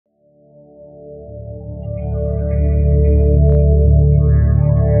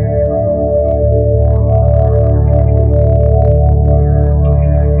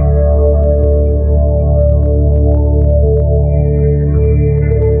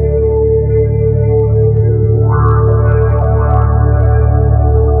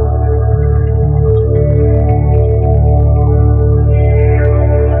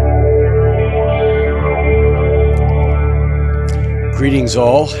Greetings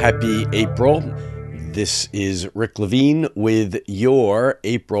all, happy April. This is Rick Levine with your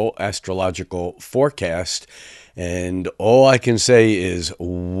April astrological forecast. And all I can say is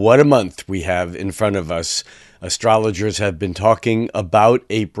what a month we have in front of us. Astrologers have been talking about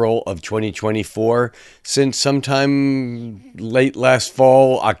April of 2024 since sometime late last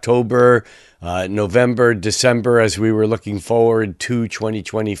fall, October, November, December, as we were looking forward to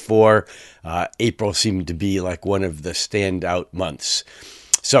 2024. April seemed to be like one of the standout months.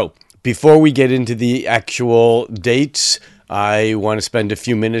 So before we get into the actual dates, I want to spend a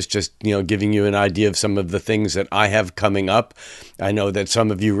few minutes just, giving you an idea of some of the things that I have coming up. I know that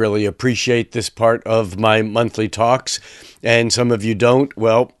some of you really appreciate this part of my monthly talks, and some of you don't.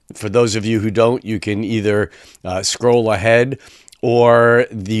 Well, for those of you who don't, you can either scroll ahead, or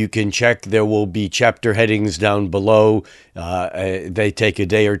you can check. There will be chapter headings down below. They take a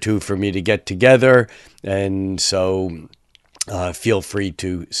day or two for me to get together, and so feel free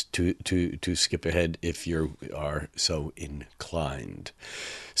to skip ahead if you are so inclined.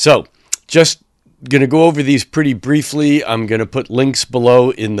 So, just going to go over these pretty briefly. I'm going to put links below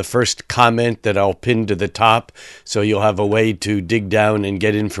in the first comment that I'll pin to the top, so you'll have a way to dig down and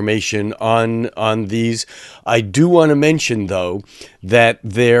get information on these. I do want to mention, though, that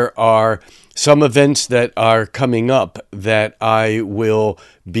there are some events that are coming up that I will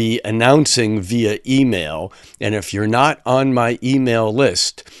be announcing via email. And if you're not on my email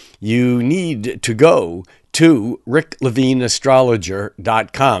list, you need to go to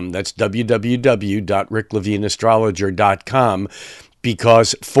ricklevineastrologer.com. That's www.ricklevineastrologer.com.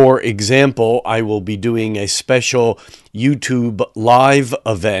 Because, for example, I will be doing a special YouTube live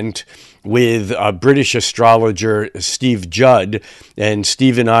event with British astrologer Steve Judd. And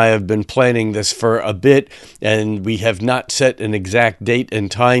Steve and I have been planning this for a bit, and we have not set an exact date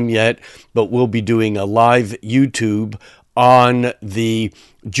and time yet, but we'll be doing a live YouTube on the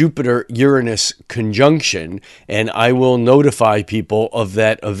Jupiter-Uranus conjunction, and I will notify people of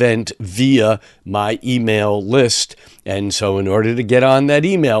that event via my email list. And so in order to get on that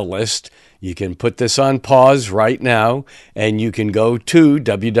email list, you can put this on pause right now, and you can go to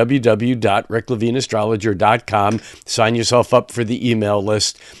www.ricklevineastrologer.com, sign yourself up for the email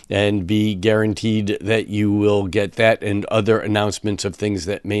list, and be guaranteed that you will get that and other announcements of things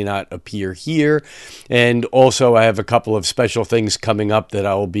that may not appear here. And also, I have a couple of special things coming up that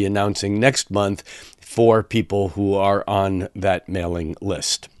I will be announcing next month for people who are on that mailing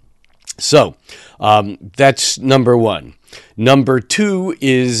list. So that's number one. Number two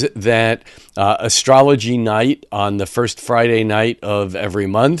is that astrology night on the first Friday night of every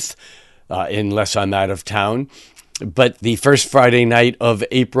month, unless I'm out of town. But the first Friday night of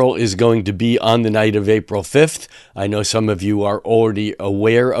April is going to be on the night of April 5th. I know some of you are already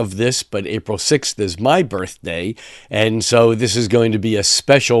aware of this, but April 6th is my birthday. And so this is going to be a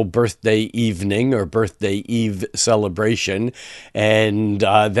special birthday evening or birthday eve celebration. And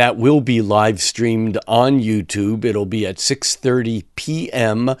that will be live streamed on YouTube. It'll be at 6:30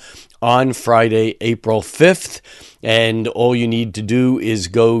 p.m. on Friday, April 5th. And all you need to do is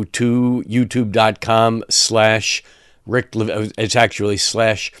go to youtube.com/Rick Levine. It's actually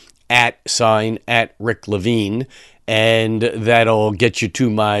 @ Rick Levine. And that'll get you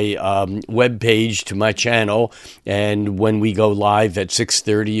to my webpage, to my channel. And when we go live at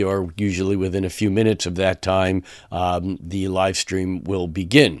 6:30, or usually within a few minutes of that time, the live stream will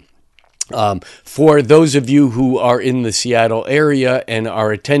begin. For those of you who are in the Seattle area and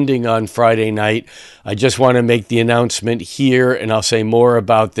are attending on Friday night, I just want to make the announcement here, and I'll say more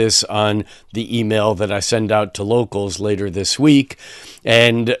about this on the email that I send out to locals later this week.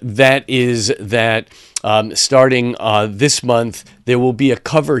 And that is that starting this month, there will be a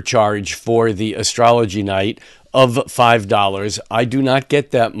cover charge for the astrology night of $5. I do not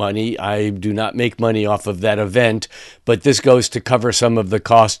get that money. I do not make money off of that event, but this goes to cover some of the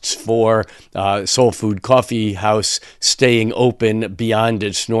costs for Soul Food Coffee House staying open beyond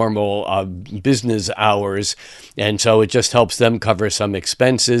its normal business hours, and so it just helps them cover some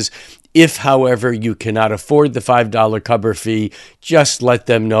expenses. If, however, you cannot afford the $5 cover fee, just let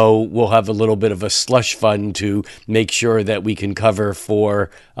them know. We'll have a little bit of a slush fund to make sure that we can cover for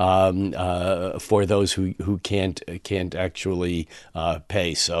those who can't actually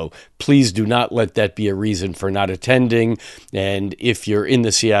pay. So please do not let that be a reason for not attending. And if you're in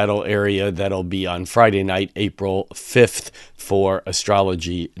the Seattle area, that'll be on Friday night, April 5th for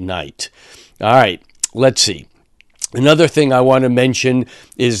Astrology Night. All right, let's see. Another thing I want to mention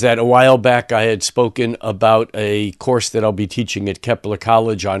is that a while back I had spoken about a course that I'll be teaching at Kepler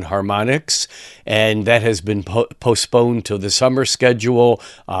College on harmonics, and that has been postponed to the summer schedule.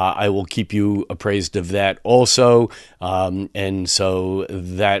 I will keep you appraised of that also, and so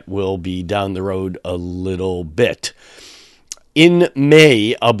that will be down the road a little bit. In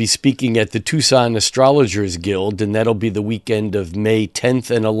May, I'll be speaking at the Tucson Astrologers Guild, and that'll be the weekend of May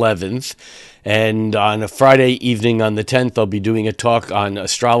 10th and 11th. And on a Friday evening on the 10th, I'll be doing a talk on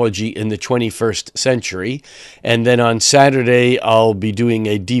astrology in the 21st century. And then on Saturday, I'll be doing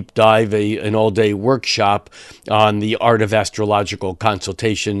a deep dive, an all-day workshop on the art of astrological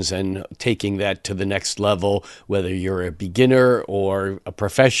consultations and taking that to the next level, whether you're a beginner or a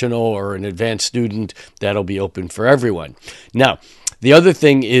professional or an advanced student. That'll be open for everyone. Now, the other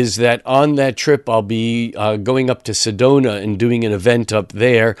thing is that on that trip, I'll be going up to Sedona and doing an event up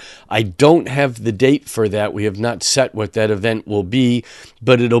there. I don't have the date for that. We have not set what that event will be,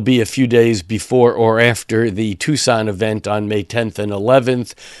 but it'll be a few days before or after the Tucson event on May 10th and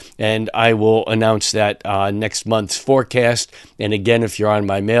 11th, and I will announce that next month's forecast. And again, if you're on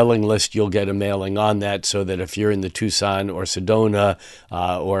my mailing list, you'll get a mailing on that, so that if you're in the Tucson or Sedona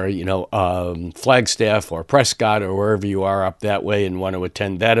or Flagstaff or Prescott or wherever you are up that way and want to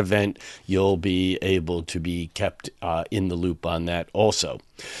attend that event, you'll be able to be kept in the loop on that also.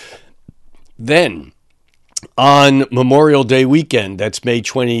 Then, on Memorial Day weekend, that's May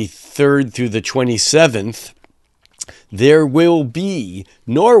 23rd through the 27th, there will be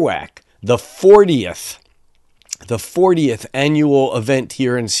NORWAC, the 40th annual event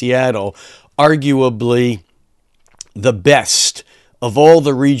here in Seattle, arguably the best of all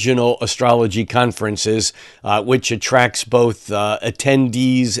the regional astrology conferences, which attracts both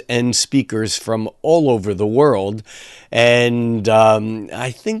attendees and speakers from all over the world. And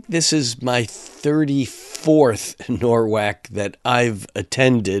I think this is my 34th NORWAC that I've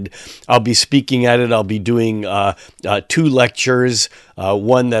attended. I'll be speaking at it. I'll be doing 2 lectures,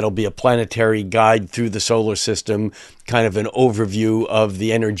 one that'll be a planetary guide through the solar system, kind of an overview of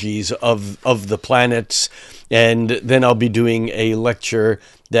the energies of the planets. And then I'll be doing a lecture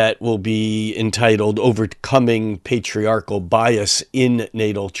that will be entitled Overcoming Patriarchal Bias in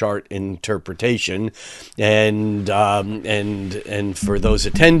Natal Chart Interpretation. And for those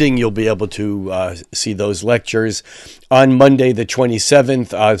attending, you'll be able to see those lectures. On Monday, the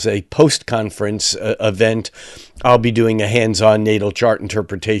 27th, as a post-conference event, I'll be doing a hands-on natal chart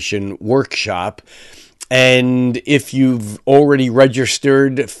interpretation workshop. And if you've already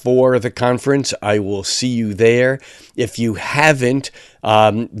registered for the conference, I will see you there. If you haven't,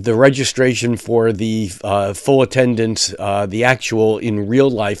 the registration for the full attendance, the actual in real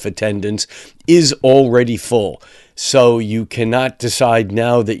life attendance, is already full. So you cannot decide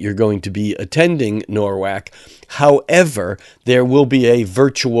now that you're going to be attending NORWAC. However, there will be a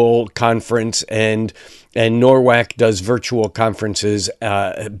virtual conference, and NORWAC does virtual conferences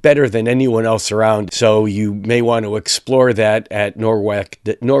better than anyone else around. So you may want to explore that at norwac.net.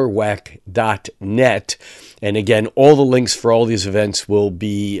 And again, all the links for all these events will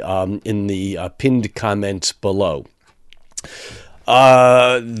be in the pinned comments below.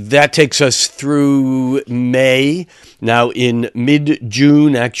 That takes us through May. Now, in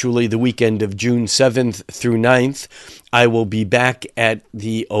mid-June, actually the weekend of June 7th through 9th, I will be back at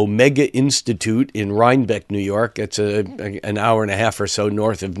the Omega Institute in Rhinebeck, New York. It's an hour and a half or so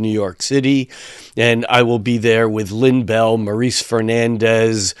north of New York City. And I will be there with Lynn Bell, Maurice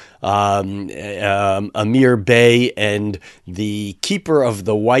Fernandez, Amir Bey, and the keeper of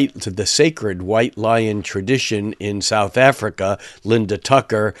the sacred white lion tradition in South Africa, Linda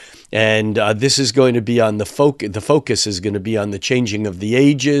Tucker. And this is going to be on the focus is going to be on the changing of the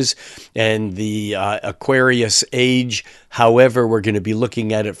ages and the Aquarius age. However, we're going to be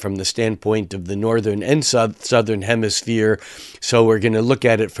looking at it from the standpoint of the northern and southern hemisphere. So we're going to look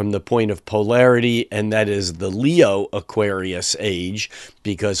at it from the point of polarity, and that is the Leo Aquarius age,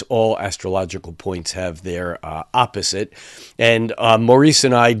 because all astrological points have their opposite. And Maurice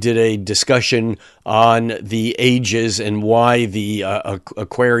and I did a discussion on the ages and why the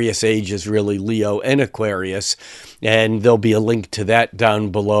Aquarius age is really Leo and Aquarius. And there'll be a link to that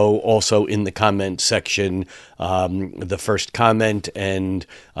down below, also in the comment section, the first comment. And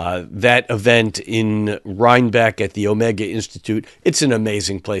that event in Rhinebeck at the Omega Institute, it's an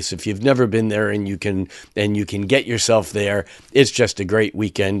amazing place. If you've never been there and you can get yourself there, it's just a great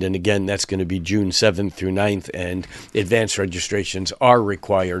weekend. And again, that's going to be June 7th through 9th, and advanced registrations are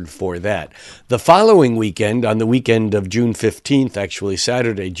required for that. The following weekend, on the weekend of June 15th, actually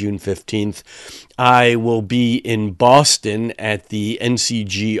Saturday, June 15th, I will be in Boston at the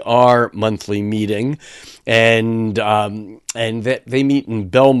NCGR monthly meeting, and that they meet in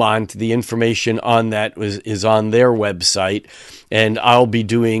Belmont. The information on that is on their website, and I'll be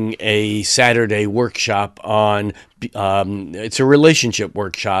doing a Saturday workshop on. It's a relationship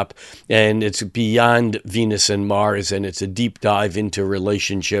workshop, and it's beyond Venus and Mars, and it's a deep dive into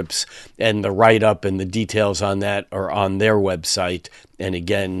relationships, and the write-up and the details on that are on their website. And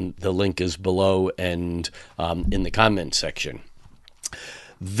again, the link is below and in the comment section.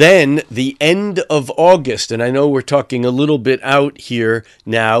 Then the end of August, and I know we're talking a little bit out here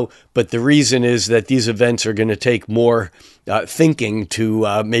now, but the reason is that these events are going to take more thinking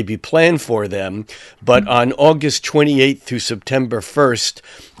to maybe plan for them. But on August 28th through September 1st,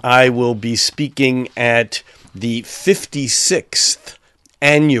 I will be speaking at the 56th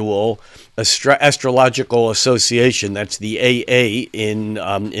annual Astrological Association. That's the AA in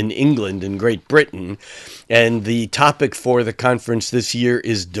England, in Great Britain. And the topic for the conference this year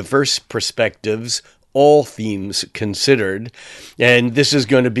is Diverse Perspectives, All Themes Considered. And this is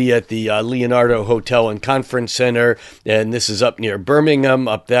going to be at the Leonardo Hotel and Conference Center. And this is up near Birmingham,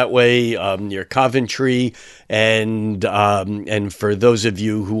 up that way, near Coventry. And for those of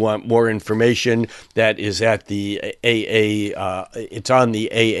you who want more information, that is at the AA, it's on the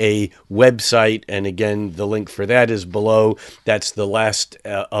AA website. And again, the link for that is below. That's the last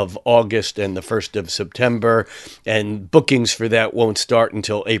of August and the 1st of September. And bookings for that won't start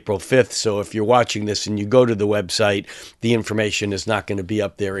until April 5th. So if you're watching this and you go to the website, the information is not going to be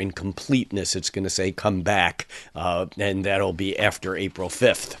up there in completeness. It's going to say come back, and that'll be after April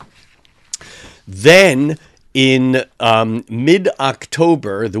 5th. Then in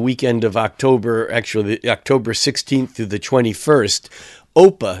mid-October, the weekend of October, actually October 16th through the 21st,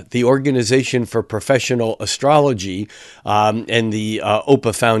 OPA, the Organization for Professional Astrology, and the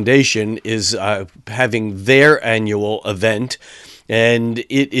OPA Foundation is having their annual event, and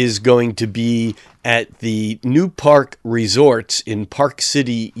it is going to be at the New Park Resorts in Park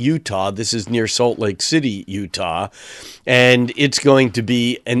City, Utah. This is near Salt Lake City, Utah. And it's going to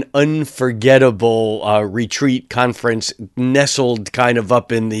be an unforgettable retreat conference nestled kind of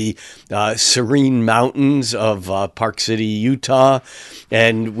up in the serene mountains of Park City, Utah.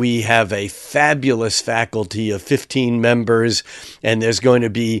 And we have a fabulous faculty of 15 members, and there's going to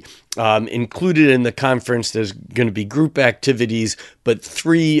be included in the conference, there's going to be group activities, but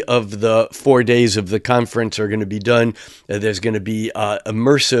 3 of the 4 days of the conference are going to be done. There's going to be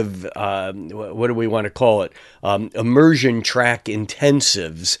immersive, what do we want to call it? Immersion track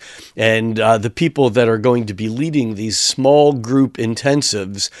intensives. And the people that are going to be leading these small group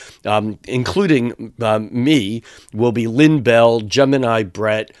intensives, including me, will be Lynn Bell, Gemini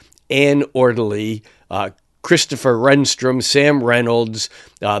Brett, Ann Orderly, Christopher Renstrom, Sam Reynolds,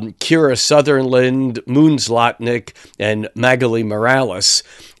 Kira Sutherland, Moon Zlotnick, and Magali Morales.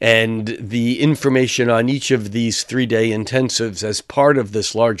 And the information on each of these 3-day intensives as part of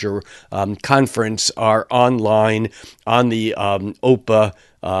this larger conference are online on the OPA,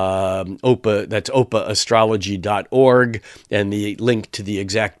 that's opaastrology.org, and the link to the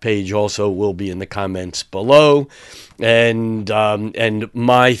exact page also will be in the comments below. And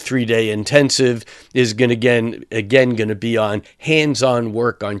my 3-day intensive is going to be on hands-on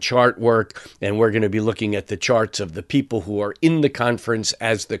work, on chart work, and we're going to be looking at the charts of the people who are in the conference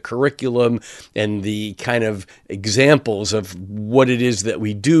as the curriculum and the kind of examples of what it is that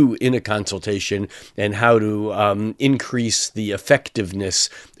we do in a consultation and how to increase the effectiveness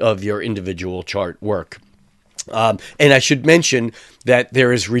of your individual chart work. And I should mention that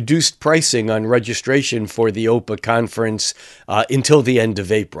there is reduced pricing on registration for the OPA conference until the end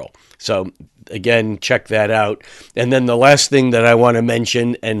of April. So again, check that out. And then the last thing that I want to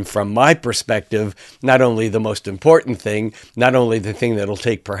mention, and from my perspective, not only the most important thing, not only the thing that'll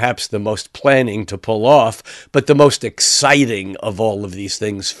take perhaps the most planning to pull off, but the most exciting of all of these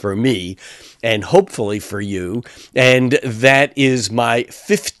things for me, and hopefully for you, and that is my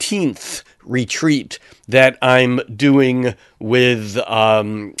 15th retreat that I'm doing with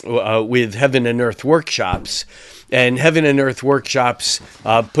Heaven and Earth Workshops. And Heaven and Earth Workshops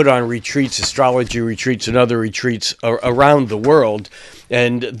put on retreats, astrology retreats, and other retreats around the world.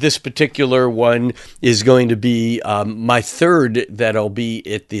 And this particular one is going to be my third that'll be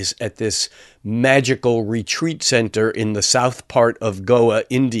at this magical retreat center in the south part of Goa,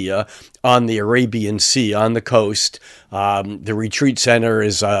 India, on the Arabian Sea, on the coast. The retreat center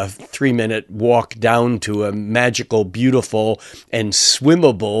is a 3-minute walk down to a magical, beautiful, and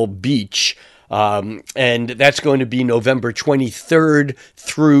swimmable beach. And that's going to be November 23rd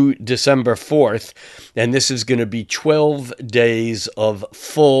through December 4th. And this is going to be 12 days of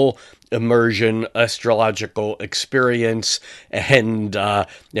full immersion astrological experience, and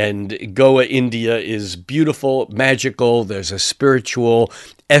Goa, India is beautiful, magical. There's a spiritual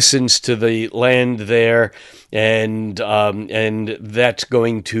essence to the land there, and that's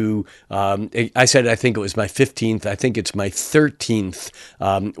going to. I said I think it was my 15th. I think it's my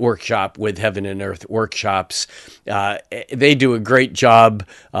 13th workshop with Heaven and Earth Workshops. They do a great job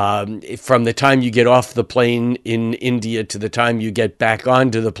from the time you get off the plane in India to the time you get back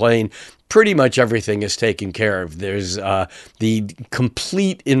onto the plane. Pretty much everything is taken care of. There's the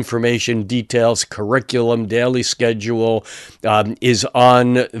complete information, details, curriculum, daily schedule is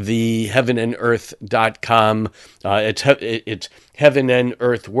on the heavenandearth.com. It's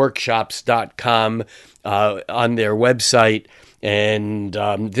heavenandearthworkshops.com on their website. And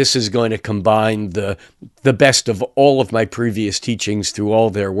this is going to combine the best of all of my previous teachings through all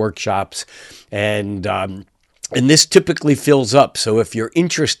their workshops. And this typically fills up. So if you're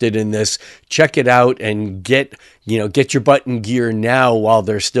interested in this, check it out and get your butt in gear now while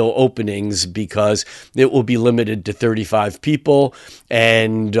there's still openings, because it will be limited to 35 people.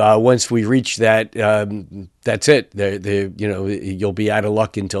 And once we reach that, that's it. You'll be out of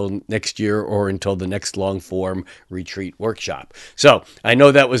luck until next year or until the next long form retreat workshop. So I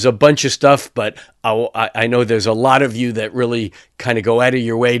know that was a bunch of stuff, but I know there's a lot of you that really kind of go out of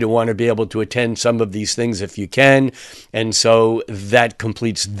your way to want to be able to attend some of these things if you can. And so that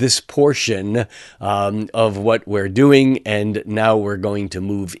completes this portion of what we're doing. And now we're going to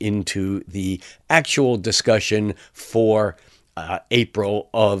move into the actual discussion for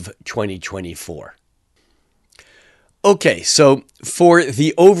April of 2024. Okay, so for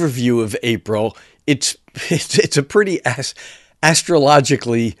the overview of April, it's a pretty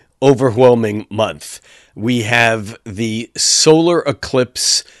astrologically overwhelming month. We have the solar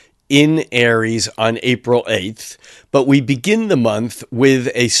eclipse in Aries on April 8th, but we begin the month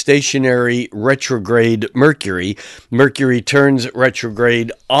with a stationary retrograde Mercury. Mercury turns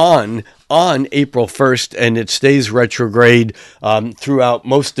retrograde on April 1st, and it stays retrograde throughout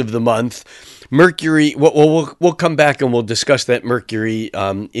most of the month. Mercury, we'll come back and we'll discuss that Mercury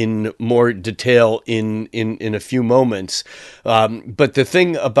in more detail in a few moments. But the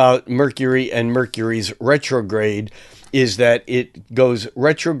thing about Mercury and Mercury's retrograde is that it goes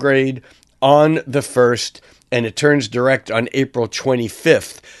retrograde on the 1st and it turns direct on April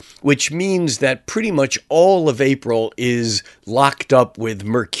 25th, which means that pretty much all of April is locked up with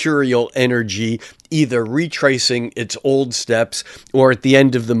mercurial energy, either retracing its old steps or at the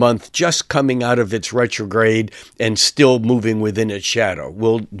end of the month just coming out of its retrograde and still moving within its shadow.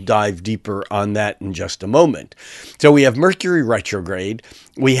 We'll dive deeper on that in just a moment. So we have Mercury retrograde.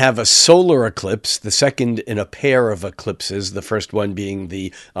 We have a solar eclipse, the second in a pair of eclipses, the first one being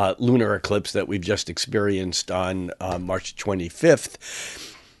the lunar eclipse that we've just experienced on March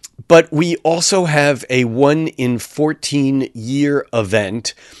 25th. But we also have a 1 in 14 year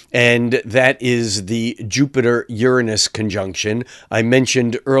event, and that is the Jupiter-Uranus conjunction. I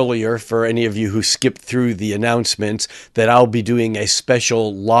mentioned earlier, for any of you who skipped through the announcements, that I'll be doing a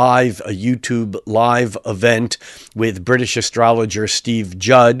special YouTube live event with British astrologer Steve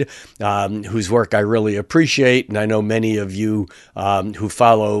Judd, whose work I really appreciate, and I know many of you who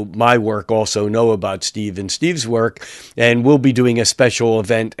follow my work also know about Steve and Steve's work, and we'll be doing a special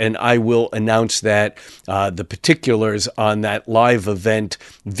event, and I will announce that the particulars on that live event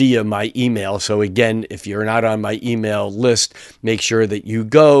via my email. So again, if you're not on my email list, make sure that you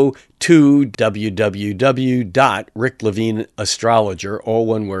go to www.ricklevineastrologer, all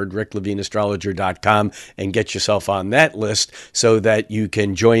one word, ricklevineastrologer.com, and get yourself on that list so that you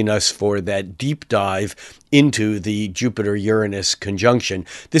can join us for that deep dive into the Jupiter-Uranus conjunction.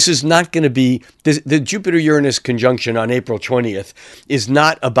 This is not going to be, the Jupiter-Uranus conjunction on April 20th is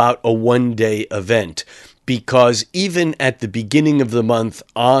not about a one-day event, because even at the beginning of the month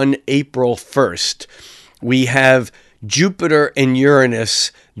on April 1st, we have Jupiter and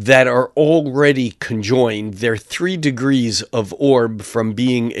Uranus that are already conjoined. They're 3 degrees of orb from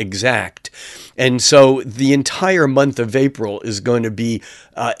being exact. And so the entire month of April is going to be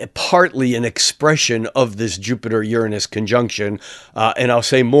partly an expression of this Jupiter-Uranus conjunction. And I'll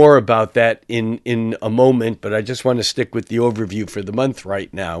say more about that in a moment, but I just want to stick with the overview for the month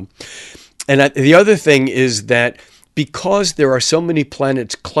right now. And the other thing is that because there are so many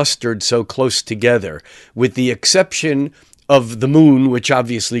planets clustered so close together, with the exception of the moon, which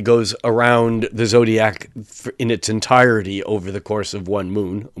obviously goes around the zodiac in its entirety over the course of one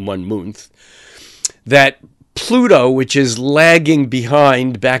month, that Pluto, which is lagging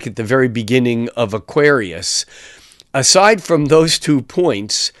behind back at the very beginning of Aquarius, aside from those 2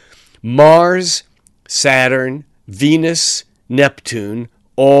 points, Mars, Saturn, Venus, Neptune,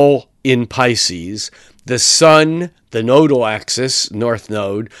 all in Pisces, the Sun, the nodal axis, North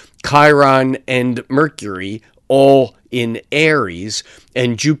Node, Chiron, and Mercury all in Aries,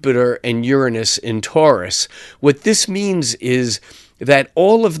 and Jupiter and Uranus in Taurus. What this means is that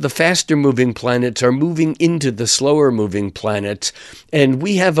all of the faster moving planets are moving into the slower moving planets, and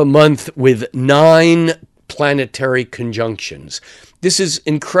we have a month with 9 planetary conjunctions. This is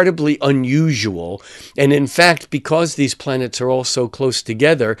incredibly unusual, and in fact, because these planets are all so close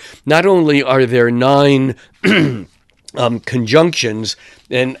together, not only are there 9 conjunctions,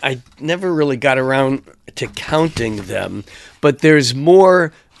 and I never really got around to counting them, but there's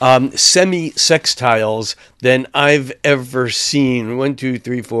more semi-sextiles than I've ever seen. 1, 2,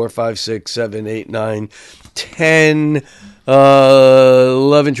 3, 4, 5, 6, 7, 8, 9, 10,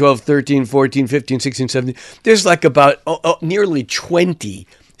 11, 12, 13, 14, 15, 16, 17. There's like about nearly 20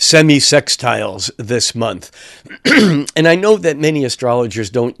 semi-sextiles this month. And I know that many astrologers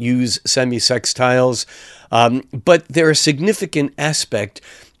don't use semi-sextiles, but they're a significant aspect,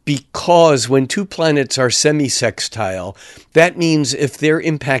 because when 2 planets are semi-sextile, that means if they're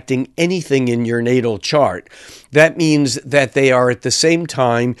impacting anything in your natal chart, that means that they are at the same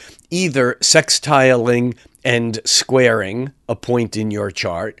time either sextiling and squaring a point in your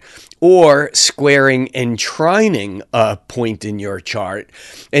chart, or squaring and trining a point in your chart.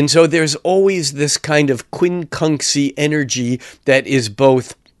 And so there's always this kind of quincunxy energy that is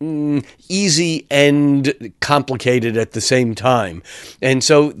both easy and complicated at the same time. And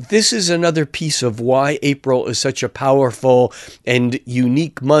so this is another piece of why April is such a powerful and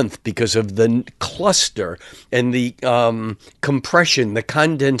unique month, because of the cluster and the compression, the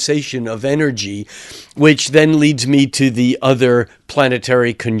condensation of energy, which then leads me to the other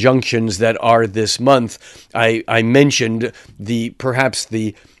planetary conjunctions that are this month. I mentioned perhaps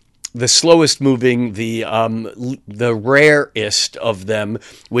the slowest moving, the rarest of them,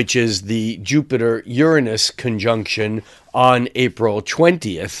 which is the Jupiter-Uranus conjunction on April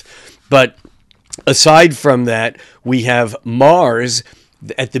 20th. But aside from that, we have Mars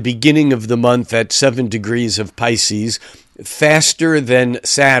at the beginning of the month at 7 degrees of Pisces, faster than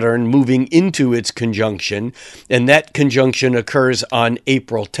Saturn, moving into its conjunction, and that conjunction occurs on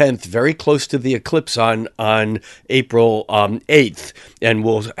April 10th, very close to the eclipse on April 8th, and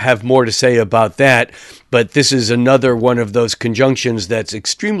we'll have more to say about that. But this is another one of those conjunctions that's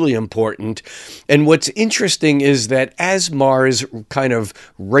extremely important. And what's interesting is that as Mars kind of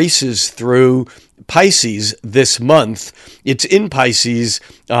races through Pisces this month, it's in Pisces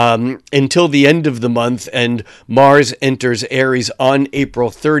until the end of the month, and Mars enters Aries on April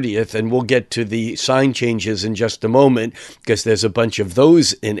 30th, and we'll get to the sign changes in just a moment, because there's a bunch of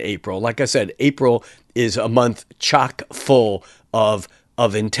those in April. Like I said, April is a month chock full of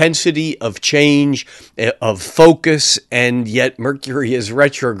intensity, of change, of focus, and yet Mercury is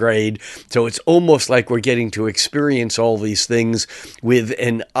retrograde. So it's almost like we're getting to experience all these things with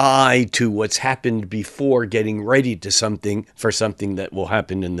an eye to what's happened before, getting ready to something that will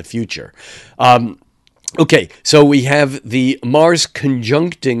happen in the future. Okay, so we have the Mars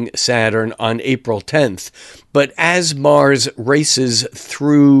conjuncting Saturn on April 10th, but as Mars races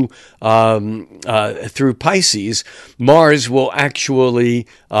through Pisces, Mars will actually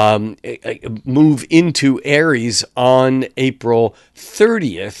move into Aries on April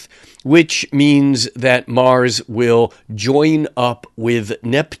 30th, which means that Mars will join up with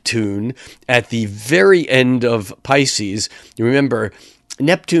Neptune at the very end of Pisces. You remember,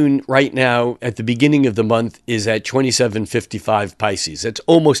 Neptune right now at the beginning of the month is at 2755 Pisces. That's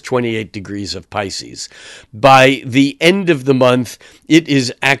almost 28 degrees of Pisces. By the end of the month, it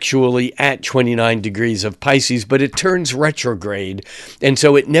is actually at 29 degrees of Pisces, but it turns retrograde, and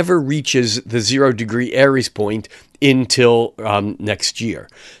so it never reaches the 0 degree Aries point until next year.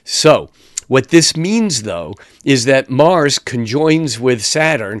 So what this means, though, is that Mars conjoins with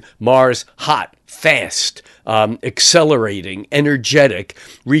Saturn, Mars hot, fast, accelerating, energetic,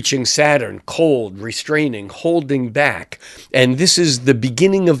 reaching Saturn, cold, restraining, holding back. And this is the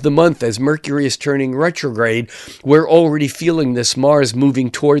beginning of the month as Mercury is turning retrograde. We're already feeling this Mars moving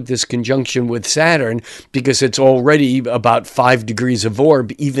toward this conjunction with Saturn, because it's already about 5 degrees of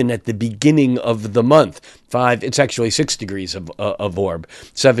orb even at the beginning of the month. It's actually 6 degrees of orb,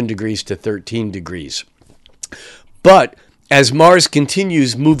 7 degrees to 13 degrees. But As Mars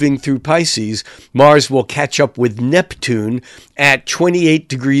continues moving through Pisces, Mars will catch up with Neptune at 28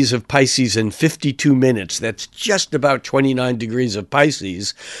 degrees of Pisces in 52 minutes. That's just about 29 degrees of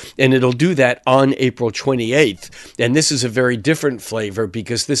Pisces, and it'll do that on April 28th. And this is a very different flavor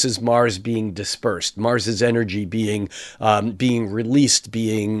because this is Mars being dispersed, Mars's energy being released,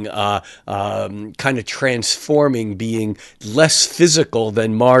 being kind of transforming, being less physical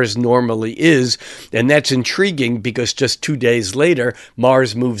than Mars normally is. And that's intriguing because just 2 days later,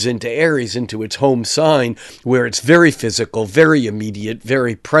 Mars moves into Aries, into its home sign, where it's very physical, very immediate,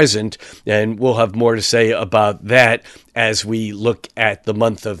 very present. And we'll have more to say about that as we look at the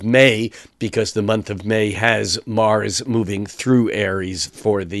month of May, because the month of May has Mars moving through Aries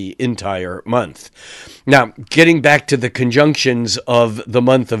for the entire month. Now, getting back to the conjunctions of the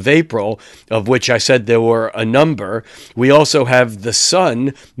month of April, of which I said there were a number, we also have the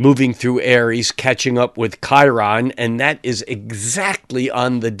Sun moving through Aries, catching up with Chiron, and that is exactly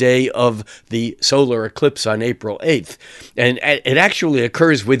on the day of the solar eclipse on April 8th. And it actually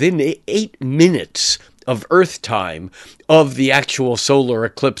occurs within 8 minutes of Earth time of the actual solar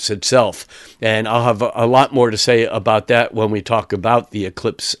eclipse itself. And I'll have a lot more to say about that when we talk about the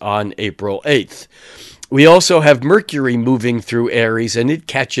eclipse on April 8th. We also have Mercury moving through Aries, and it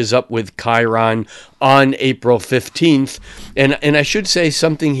catches up with Chiron on April 15th. And I should say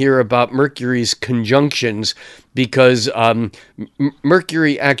something here about Mercury's conjunctions, because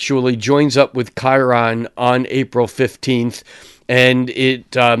Mercury actually joins up with Chiron on April 15th, and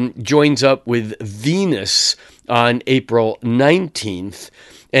it joins up with Venus on April 19th.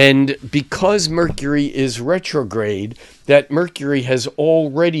 And because Mercury is retrograde, that Mercury has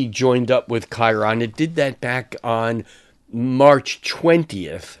already joined up with Chiron. It did that back on March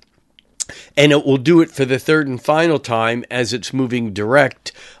 20th. And it will do it for the third and final time as it's moving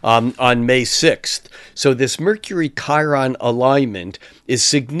direct on May 6th. So this Mercury-Chiron alignment is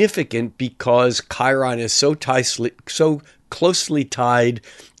significant because Chiron is so closely tied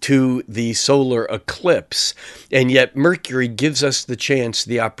to the solar eclipse, and yet Mercury gives us the chance,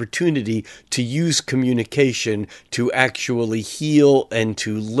 the opportunity to use communication to actually heal and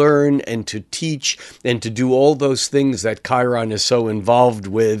to learn and to teach and to do all those things that Chiron is so involved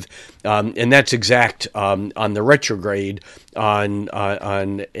with, and that's exact on the retrograde on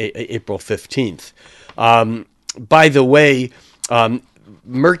April 15th. By the way,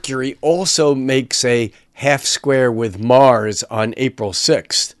 Mercury also makes a half square with Mars on April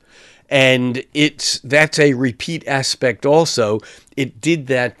 6th. And that's a repeat aspect also. It did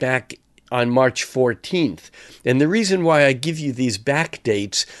that back on March 14th. And the reason why I give you these back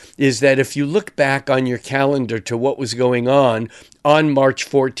dates is that if you look back on your calendar to what was going on March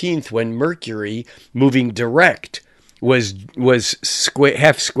 14th, when Mercury, moving direct, was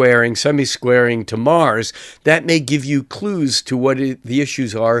half squaring, semi-squaring to Mars, that may give you clues to what the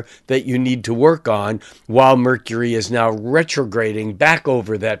issues are that you need to work on, while Mercury is now retrograding back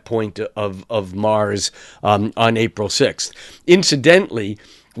over that point of Mars on April 6th. Incidentally,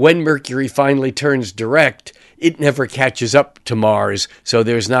 when Mercury finally turns direct, it never catches up to Mars, so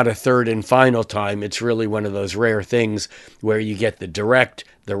there's not a third and final time. It's really one of those rare things where you get the direct,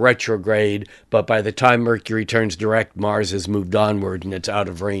 the retrograde, but by the time Mercury turns direct, Mars has moved onward and it's out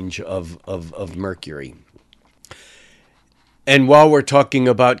of range of Mercury. And while we're talking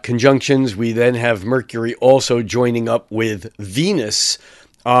about conjunctions, we then have Mercury also joining up with Venus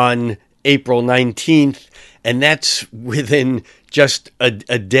on April 19th, and that's within just a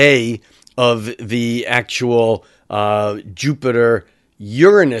day of the actual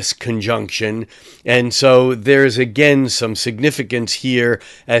Jupiter-Uranus conjunction. And so there's again some significance here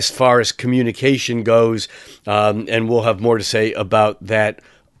as far as communication goes, and we'll have more to say about that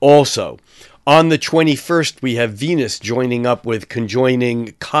also. On the 21st, we have Venus joining up with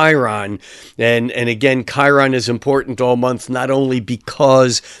conjoining Chiron. And again, Chiron is important all month, not only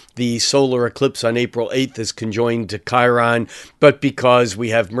because the solar eclipse on April 8th is conjoined to Chiron, but because we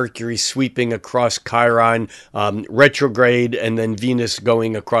have Mercury sweeping across Chiron retrograde, and then Venus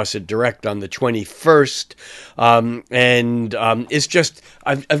going across it direct on the 21st. It's just,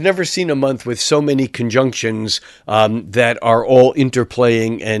 I've never seen a month with so many conjunctions that are all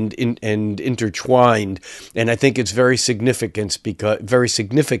interplaying and intertwined. And I think it's very significant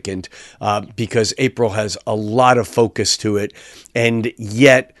because April has a lot of focus to it. And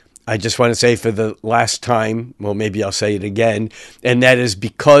yet, I just want to say for the last time, well, maybe I'll say it again, and that is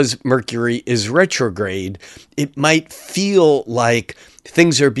because Mercury is retrograde, it might feel like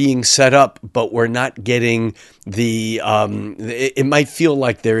things are being set up, but we're not getting it might feel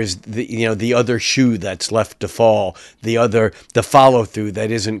like there is the other shoe that's left to fall, the follow through that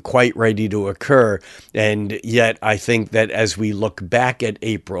isn't quite ready to occur. And yet I think that as we look back at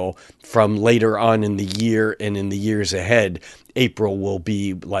April from later on in the year and in the years ahead, April will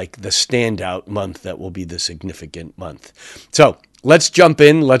be like the standout month, that will be the significant month. So let's jump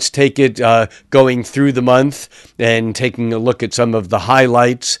in. Let's take it going through the month and taking a look at some of the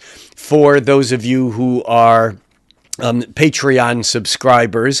highlights. For those of you who are Patreon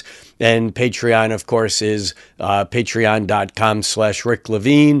subscribers, and Patreon, of course, is patreon.com/Rick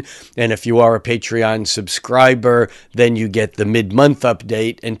Levine. And if you are a Patreon subscriber, then you get the mid-month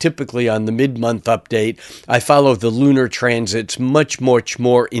update. And typically on the mid-month update, I follow the lunar transits much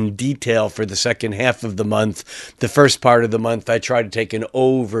more in detail for the second half of the month. The first part of the month, I try to take an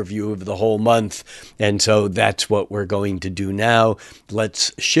overview of the whole month. And so that's what we're going to do now.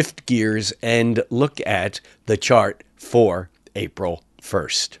 Let's shift gears and look at the chart for April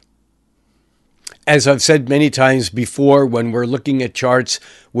 1st. As I've said many times before, when we're looking at charts,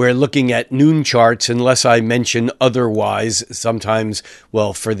 we're looking at noon charts unless I mention otherwise. Sometimes,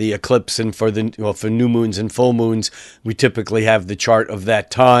 for the eclipse and for new moons and full moons, we typically have the chart of that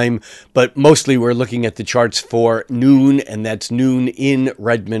time. But mostly we're looking at the charts for noon, and that's noon in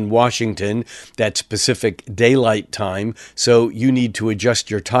Redmond, Washington. That's Pacific Daylight Time. So you need to adjust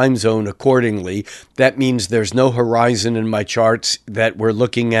your time zone accordingly. That means there's no horizon in my charts that we're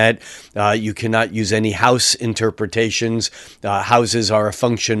looking at. You cannot use any house interpretations. Houses are a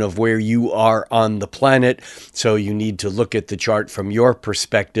function of where you are on the planet, so you need to look at the chart from your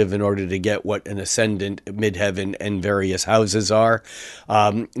perspective in order to get what an ascendant, midheaven, and various houses are.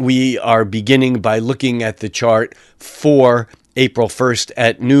 We are beginning by looking at the chart for April 1st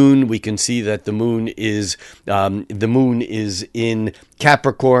at noon. We can see that the moon is in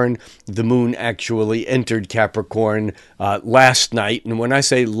Capricorn. The moon actually entered Capricorn last night. And when I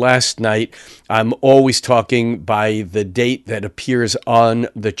say last night, I'm always talking by the date that appears on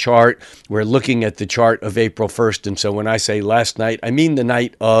the chart. We're looking at the chart of April 1st. And so when I say last night, I mean the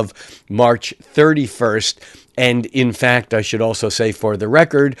night of March 31st. And in fact, I should also say for the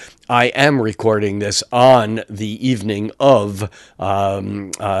record, I am recording this on the evening of,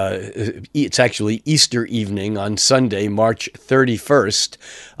 it's actually Easter evening on Sunday, March 31st.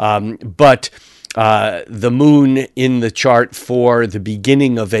 But the moon in the chart for the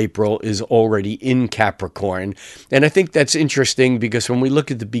beginning of April is already in Capricorn. And I think that's interesting because when we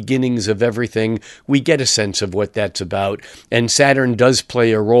look at the beginnings of everything, we get a sense of what that's about. And Saturn does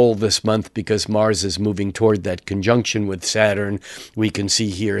play a role this month because Mars is moving toward that conjunction with Saturn. We can see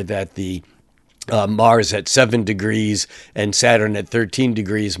here that the Mars at 7 degrees and Saturn at 13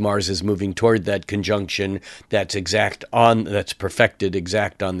 degrees. Mars is moving toward that conjunction. That's perfected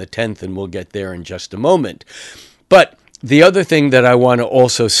exact on the 10th, and we'll get there in just a moment. But the other thing that I want to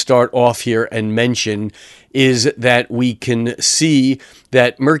also start off here and mention is that we can see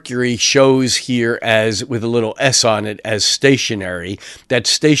that Mercury shows here as, with a little S on it, as stationary. That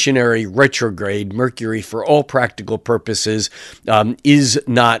stationary retrograde. Mercury, for all practical purposes, is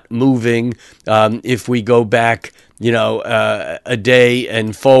not moving. If we go back a day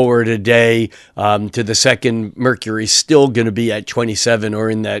and forward a day to the second, Mercury's still going to be at 27 or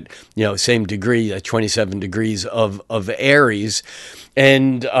in that same degree, at 27 degrees of Aries.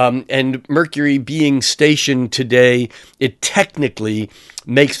 And Mercury being stationed today, it technically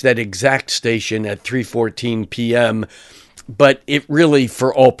makes that exact station at 3:14 p.m., but it really,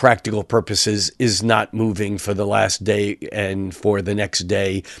 for all practical purposes, is not moving for the last day and for the next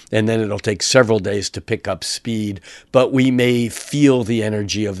day. And then it'll take several days to pick up speed. But we may feel the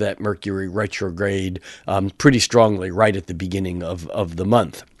energy of that Mercury retrograde pretty strongly right at the beginning of the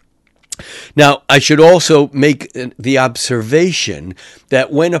month. Now, I should also make the observation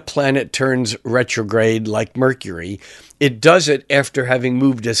that when a planet turns retrograde like Mercury, it does it after having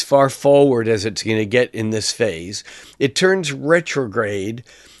moved as far forward as it's going to get in this phase. It turns retrograde,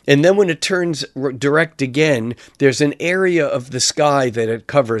 and then when it turns direct again, there's an area of the sky that it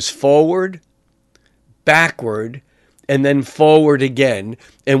covers forward, backward, and then forward again,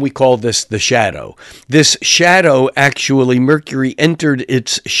 and we call this the shadow. This shadow, actually, Mercury entered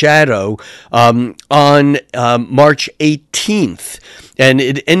its shadow on March 18th, and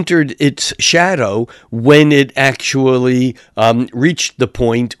it entered its shadow when it actually reached the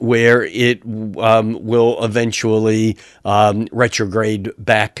point where it will eventually retrograde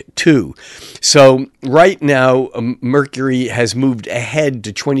back to. So right now, Mercury has moved ahead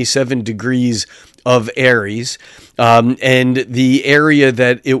to 27 degrees of Aries, and the area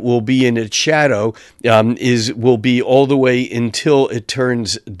that it will be in its shadow will be all the way until it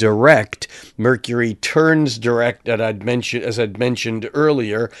turns direct. Mercury turns direct, as I'd mentioned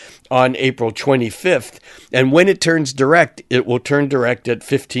earlier, on April 25th, and when it turns direct, it will turn direct at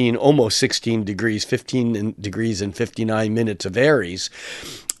almost 16 degrees, 15 degrees and 59 minutes of Aries,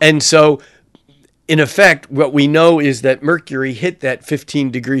 and so. In effect, what we know is that Mercury hit that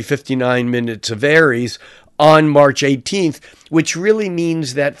 15 degree, 59 minutes of Aries on March 18th, which really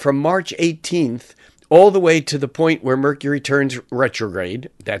means that from March 18th all the way to the point where Mercury turns retrograde,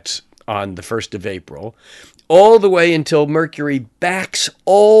 that's on the 1st of April, all the way until Mercury backs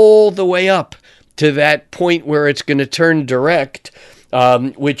all the way up to that point where it's going to turn direct,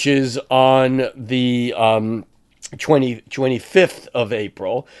 which is on the 25th of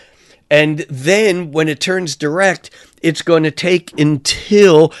April. And then when it turns direct, it's going to take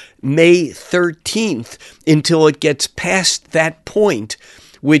until May 13th until it gets past that point,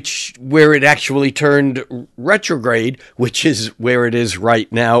 where it actually turned retrograde, which is where it is right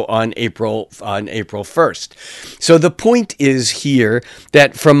now on April 1st. So the point is here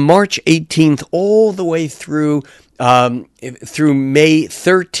that from March 18th all the way through May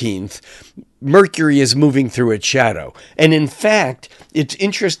 13th, Mercury is moving through its shadow. And in fact, it's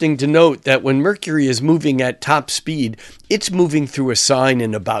interesting to note that when Mercury is moving at top speed, it's moving through a sign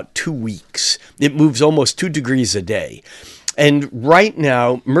in about 2 weeks. It moves almost 2 degrees a day. And right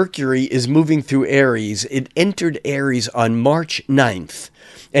now, Mercury is moving through Aries. It entered Aries on March 9th.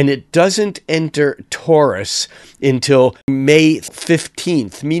 And it doesn't enter Taurus until May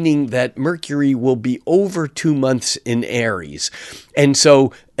 15th, meaning that Mercury will be over 2 months in Aries. And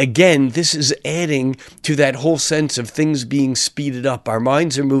so, again, this is adding to that whole sense of things being speeded up. Our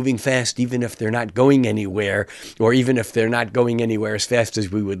minds are moving fast, even if they're not going anywhere, or even if they're not going anywhere as fast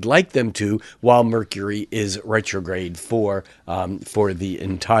as we would like them to, while Mercury is retrograde for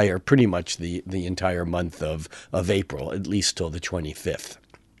pretty much the entire month of April, at least till the 25th.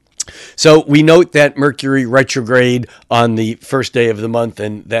 So we note that Mercury retrograde on the first day of the month,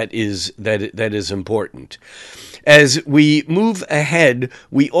 and that is important. As we move ahead,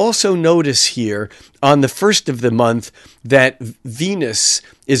 we also notice here on the first of the month that Venus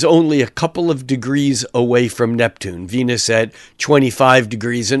is only a couple of degrees away from Neptune. Venus at 25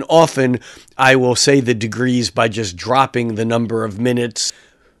 degrees, and often I will say the degrees by just dropping the number of minutes.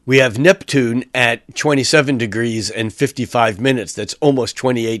 We have Neptune at 27 degrees and 55 minutes. That's almost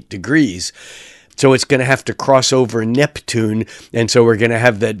 28 degrees. So it's going to have to cross over Neptune. And so we're going to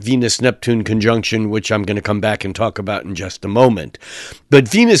have that Venus-Neptune conjunction, which I'm going to come back and talk about in just a moment. But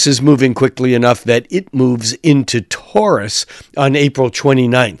Venus is moving quickly enough that it moves into Taurus on April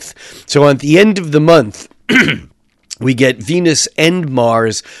 29th. So at the end of the month, we get Venus and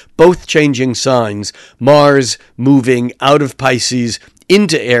Mars both changing signs. Mars moving out of Pisces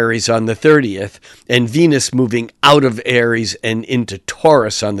into Aries on the 30th, and Venus moving out of Aries and into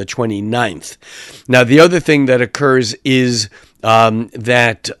Taurus on the 29th. Now, the other thing that occurs is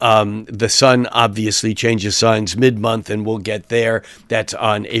that the sun obviously changes signs mid-month, and we'll get there. That's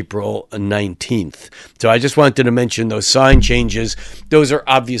on April 19th. So I just wanted to mention those sign changes. Those are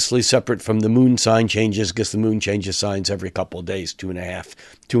obviously separate from the moon sign changes, because the moon changes signs every couple of days, 2.5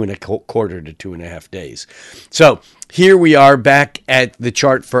 to 2.5 days. So here we are back at the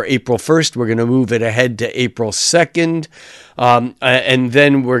chart for April 1st. We're going to move it ahead to April 2nd. And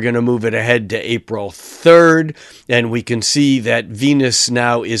then we're going to move it ahead to April 3rd. And we can see that Venus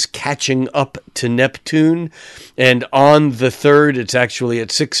now is catching up to Neptune. And on the 3rd, it's actually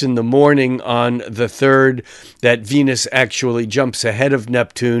at 6 in the morning on the 3rd that Venus actually jumps ahead of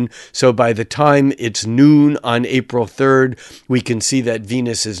Neptune. So by the time it's noon on April 3rd, we can see that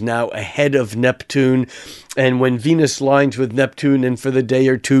Venus is now ahead of Neptune. And when Venus lines with Neptune, and for the day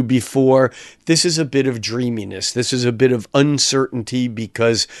or two before, this is a bit of dreaminess. This is a bit of uncertainty,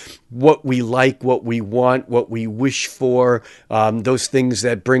 because what we like, what we want, what we wish for, those things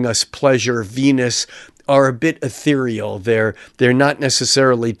that bring us pleasure, Venus, are a bit ethereal. They're not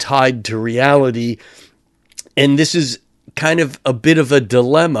necessarily tied to reality. And this is kind of a bit of a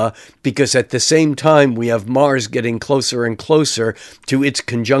dilemma, because at the same time we have Mars getting closer and closer to its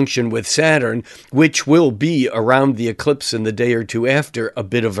conjunction with Saturn, which will be around the eclipse in the day or two after a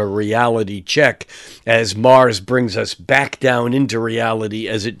bit of a reality check, as Mars brings us back down into reality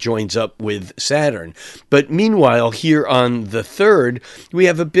as it joins up with Saturn. But meanwhile, here on the 3rd, we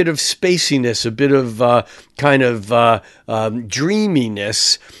have a bit of spaciness, a bit of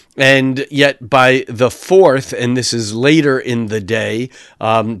dreaminess. And yet by the 4th, and this is later in the day,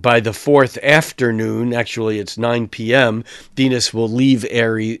 by the 4th afternoon, actually it's 9 p.m., Venus will leave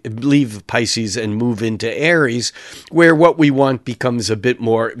Pisces and move into Aries, where what we want becomes a bit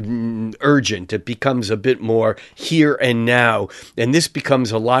more urgent. It becomes a bit more here and now. And this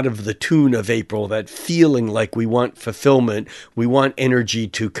becomes a lot of the tune of April, that feeling like we want fulfillment. We want energy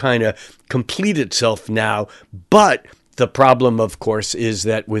to kind of complete itself now. But the problem, of course, is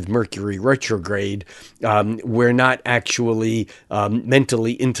that with Mercury retrograde, we're not actually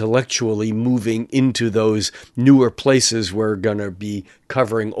mentally, intellectually moving into those newer places. We're going to be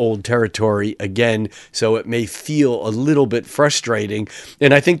covering old territory again, so it may feel a little bit frustrating.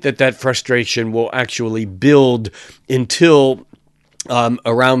 And I think that frustration will actually build until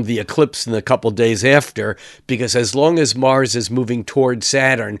around the eclipse in a couple days after, because as long as Mars is moving toward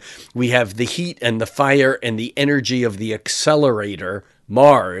Saturn, we have the heat and the fire and the energy of the accelerator,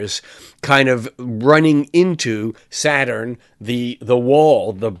 Mars, kind of running into Saturn, the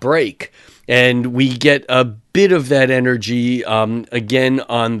wall, the break. And we get a bit of that energy again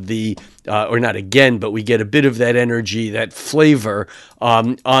on the, or not again, but we get a bit of that energy, that flavor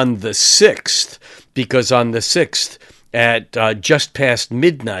on the 6th, because on the 6th, at just past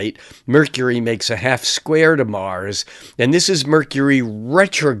midnight, Mercury makes a half square to Mars, and this is Mercury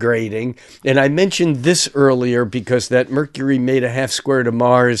retrograding. And I mentioned this earlier because that Mercury made a half square to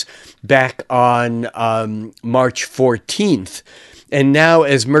Mars back on March 14th. And now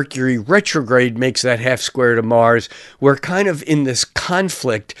as Mercury retrograde makes that half square to Mars, we're kind of in this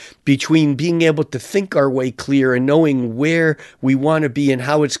conflict between being able to think our way clear and knowing where we want to be and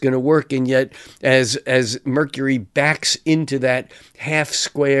how it's going to work. And yet as Mercury backs into that half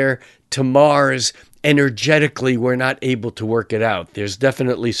square to Mars, energetically, we're not able to work it out. There's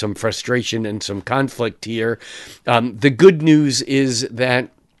definitely some frustration and some conflict here. The good news is that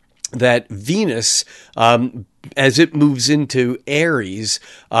Venus, as it moves into Aries,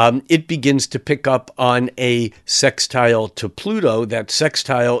 it begins to pick up on a sextile to Pluto. That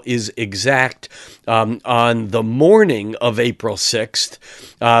sextile is exact on the morning of April 6th.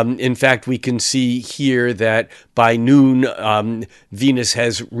 In fact, we can see here that by noon, Venus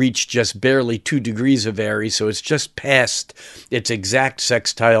has reached just barely 2 degrees of Aries, so it's just past its exact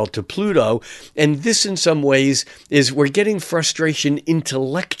sextile to Pluto. And this, in some ways, is we're getting frustration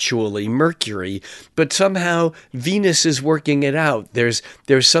intellectually, Mercury, but somehow Venus is working it out. There's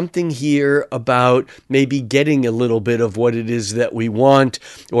something here about maybe getting a little bit of what it is that we want,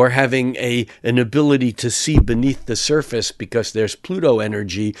 or having an ability to see beneath the surface, because there's Pluto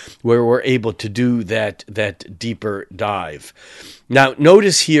energy where we're able to do that deeper dive. Now,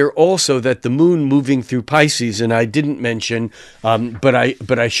 notice here also that the moon moving through Pisces, and I didn't mention, but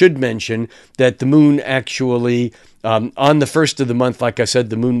I should mention that the moon actually, on the 1st of the month, like I said,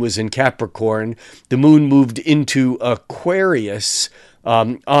 the moon was in Capricorn. The moon moved into Aquarius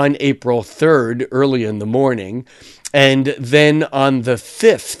on April 3rd, early in the morning. And then on the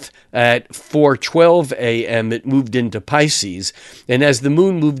 5th, at 4:12 a.m., it moved into Pisces. And as the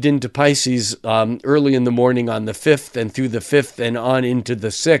moon moved into Pisces early in the morning on the 5th, and through the 5th and on into the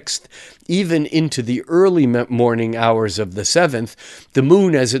 6th, even into the early morning hours of the 7th, the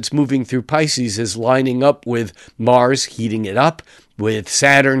moon, as it's moving through Pisces, is lining up with Mars, heating it up, with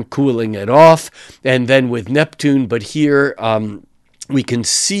Saturn cooling it off, and then with Neptune. But here we can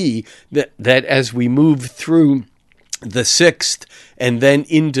see that as we move through the 6th and then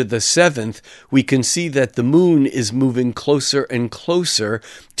into the 7th, we can see that the moon is moving closer and closer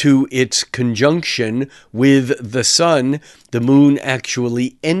to its conjunction with the sun. The moon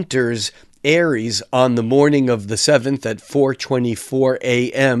actually enters Aries on the morning of the 7th at 4:24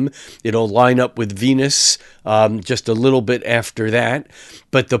 a.m. It'll line up with Venus just a little bit after that.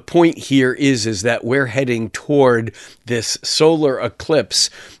 But the point here is that we're heading toward this solar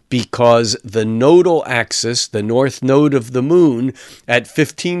eclipse, because the nodal axis, the north node of the moon, at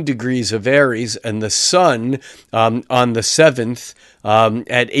 15 degrees of Aries, and the sun on the 7th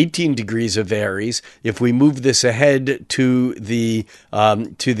at 18 degrees of Aries. If we move this ahead to the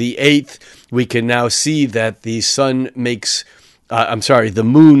 8th, we can now see that the sun makes the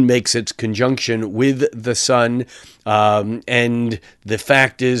moon makes its conjunction with the sun. And the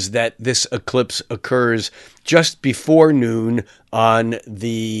fact is that this eclipse occurs just before noon on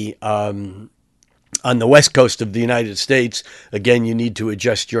the west coast of the United States. Again, you need to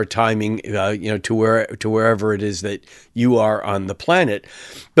adjust your timing, to wherever it is that you are on the planet.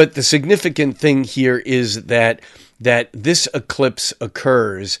 But the significant thing here is that this eclipse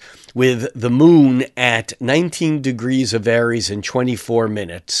occurs with the moon at 19 degrees of Aries in 24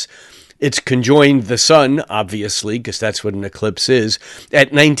 minutes. It's conjoined the sun, obviously, because that's what an eclipse is,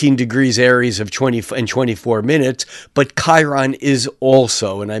 at 19 degrees Aries of 24 minutes. But Chiron is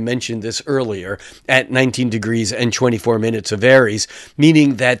also, and I mentioned this earlier, at 19 degrees and 24 minutes of Aries,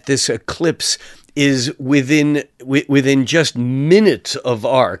 meaning that this eclipse is within just minutes of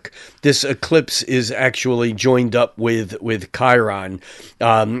arc. This eclipse is actually joined up with Chiron,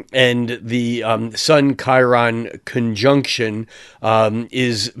 and the Sun Chiron conjunction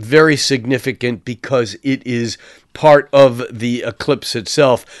is very significant because it is part of the eclipse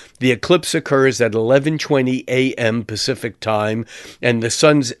itself. The eclipse occurs at 11:20 a.m. Pacific time, and the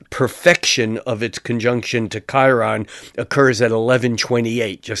sun's perfection of its conjunction to Chiron occurs at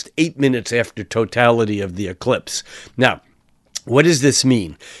 11:28, just 8 minutes after totality of the eclipse. Now, what does this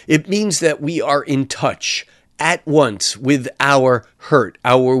mean? It means that we are in touch at once with our hurt,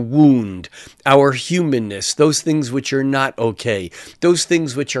 our wound, our humanness, those things which are not okay, those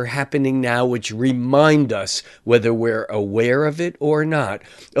things which are happening now which remind us, whether we're aware of it or not,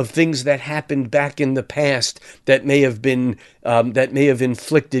 of things that happened back in the past that may have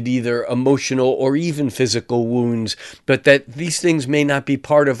inflicted either emotional or even physical wounds, but that these things may not be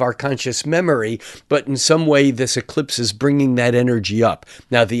part of our conscious memory, but in some way this eclipse is bringing that energy up.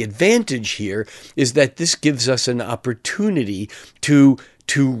 Now, the advantage here is that this gives us an opportunity to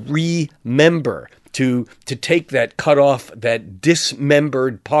remember, to take that cut off, that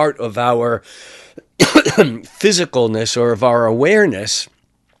dismembered part of our physicalness or of our awareness,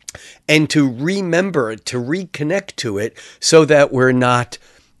 and to remember it, to reconnect to it, so that we're not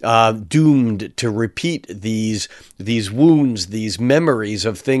doomed to repeat these wounds, these memories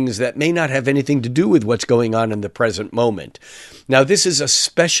of things that may not have anything to do with what's going on in the present moment. Now, this is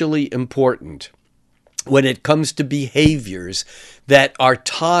especially important when it comes to behaviors that are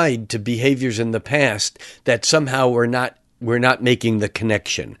tied to behaviors in the past that somehow we're not making the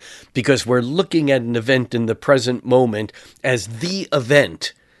connection, because we're looking at an event in the present moment as the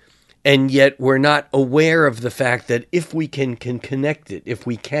event, and yet we're not aware of the fact that if we can connect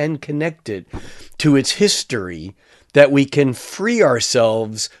it to its history, that we can free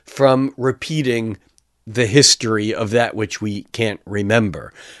ourselves from repeating the history of that which we can't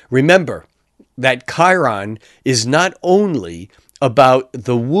remember. Remember that Chiron is not only about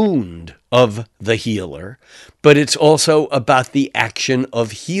the wound of the healer, but it's also about the action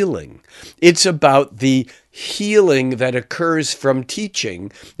of healing. It's about the healing that occurs from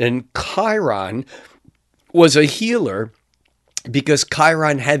teaching. And Chiron was a healer because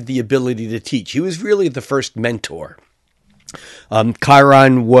Chiron had the ability to teach. He was really the first mentor.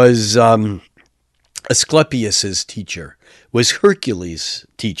 Chiron was Asclepius's teacher, was Hercules'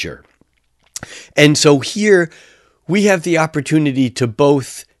 teacher. And so here we have the opportunity to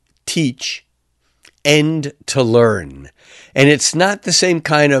both teach and to learn. And it's not the same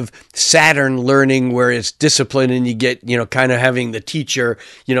kind of Saturn learning where it's discipline and you get, kind of having the teacher,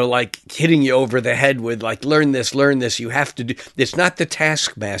 like hitting you over the head with like, learn this, you have to do. It's not the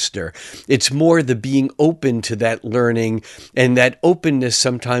taskmaster. It's more the being open to that learning. And that openness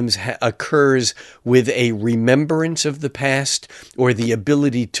sometimes occurs with a remembrance of the past or the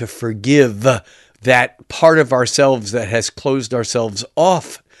ability to forgive that part of ourselves that has closed ourselves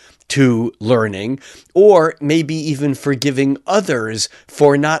off to learning, or maybe even forgiving others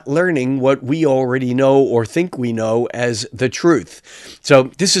for not learning what we already know or think we know as the truth. So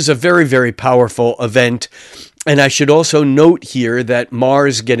this is a very, very powerful event. And I should also note here that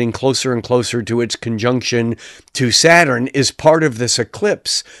Mars getting closer and closer to its conjunction to Saturn is part of this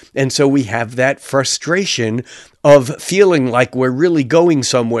eclipse. And so we have that frustration of feeling like we're really going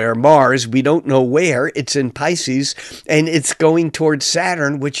somewhere. Mars, we don't know where. It's in Pisces, and it's going towards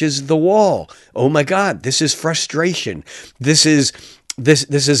Saturn, which is the wall. Oh my God, this is frustration. This is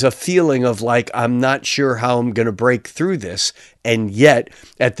a feeling of like, I'm not sure how I'm going to break through this. And yet,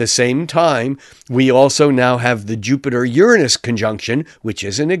 at the same time, we also now have the Jupiter-Uranus conjunction, which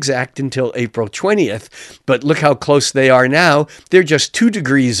isn't exact until April 20th. But look how close they are now. They're just 2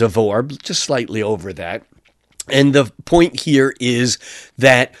 degrees of orb, just slightly over that. And the point here is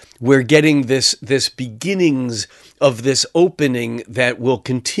that we're getting this beginnings of this opening that will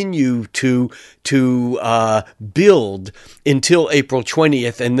continue to build until April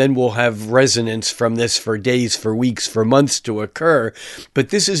 20th, and then we'll have resonance from this for days, for weeks, for months to occur. But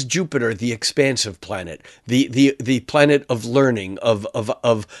this is Jupiter, the expansive planet, the planet of learning, of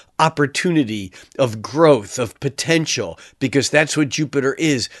opportunity, of growth, of potential, because that's what Jupiter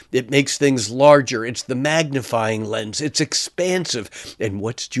is. It makes things larger. It's the magnifying lens. It's expansive. And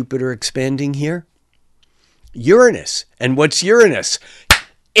what's Jupiter expanding here? Uranus. And what's Uranus?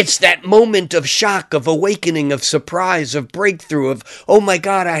 It's that moment of shock, of awakening, of surprise, of breakthrough, of, oh my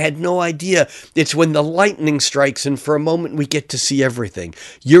God, I had no idea. It's when the lightning strikes and for a moment we get to see everything.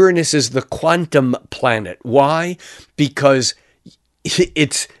 Uranus is the quantum planet. Why? Because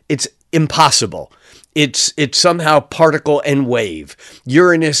it's impossible. It's somehow particle and wave.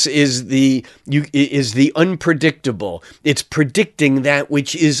 Uranus is the unpredictable. It's predicting that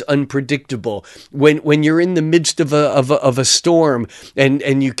which is unpredictable. When you're in the midst of a storm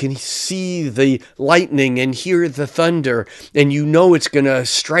and you can see the lightning and hear the thunder and you know it's going to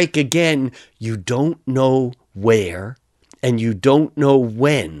strike again, you don't know where and you don't know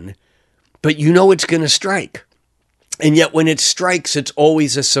when, but you know it's going to strike. And yet when it strikes, it's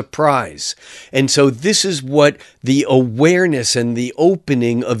always a surprise. And so this is what the awareness and the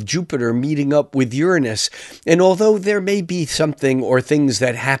opening of Jupiter meeting up with Uranus. And although there may be something or things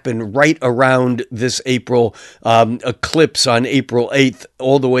that happen right around this April eclipse on April 8th,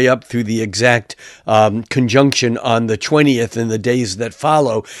 all the way up through the exact conjunction on the 20th and the days that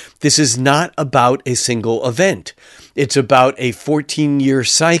follow, this is not about a single event. It's about a 14-year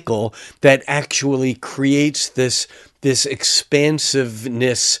cycle that actually creates this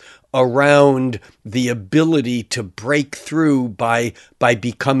expansiveness around the ability to break through by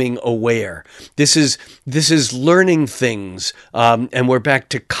becoming aware. This is learning things, and we're back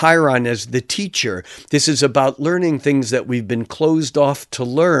to Chiron as the teacher. This is about learning things that we've been closed off to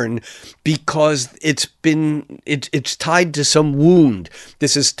learn because it's tied to some wound.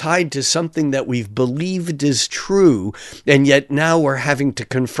 This is tied to something that we've believed is true, and yet now we're having to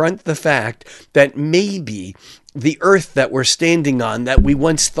confront the fact that maybe the earth that we're standing on that we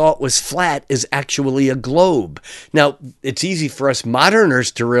once thought was flat is actually a globe. Now, it's easy for us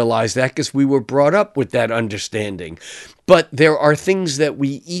moderners to realize that because we were brought up with that understanding. But there are things that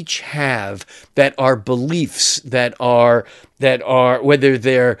we each have that are beliefs that are whether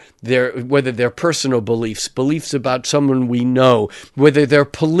they're personal beliefs about someone we know, whether they're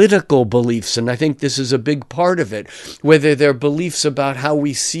political beliefs, and I think this is a big part of it, whether they're beliefs about how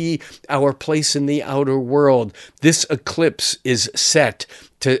we see our place in the outer world. This eclipse is set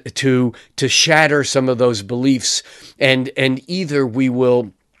to shatter some of those beliefs, and either we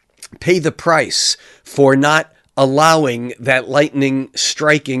will pay the price for not allowing that lightning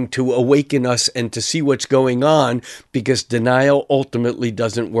striking to awaken us and to see what's going on, because denial ultimately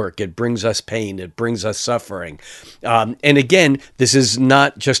doesn't work. It brings us pain. It brings us suffering. And again, this is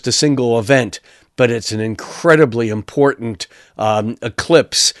not just a single event, but it's an incredibly important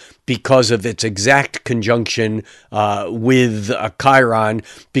eclipse because of its exact conjunction with Chiron,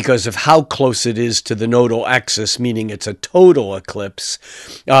 because of how close it is to the nodal axis, meaning it's a total eclipse,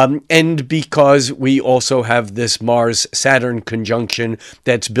 and because we also have this Mars-Saturn conjunction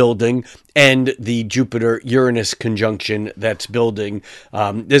that's building, and the Jupiter-Uranus conjunction that's building.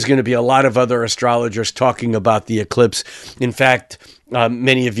 There's going to be a lot of other astrologers talking about the eclipse. In fact,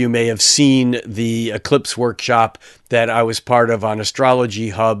 many of you may have seen the eclipse workshop that I was part of on Astrology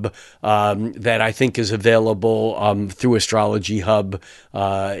Hub, that I think is available through Astrology Hub,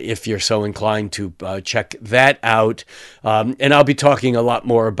 if you're so inclined to check that out. And I'll be talking a lot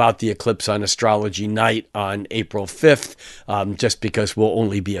more about the eclipse on Astrology Night on April 5th, just because we'll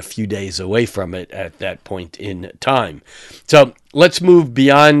only be a few days away from it at that point in time. So let's move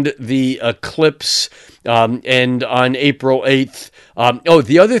beyond the eclipse. And on April 8th,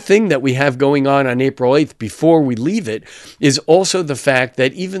 the other thing that we have going on April 8th before we leave it is also the fact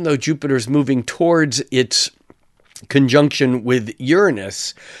that even though Jupiter's moving towards its conjunction with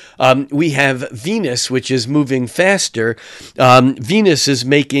Uranus, we have Venus, which is moving faster. Venus is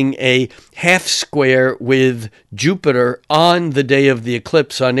making a half square with Jupiter on the day of the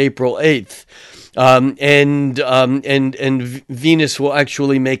eclipse on April 8th. And Venus will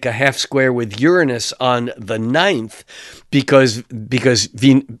actually make a half square with Uranus on the 9th because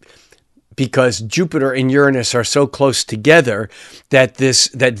Jupiter and Uranus are so close together that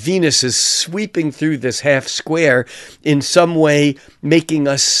Venus is sweeping through this half square in some way, making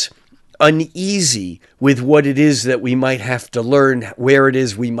us uneasy with what it is that we might have to learn, where it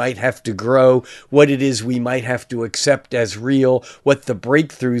is we might have to grow, what it is we might have to accept as real, what the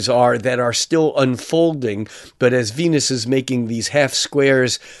breakthroughs are that are still unfolding. But as Venus is making these half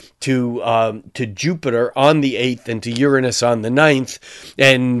squares to Jupiter on the 8th and to Uranus on the 9th,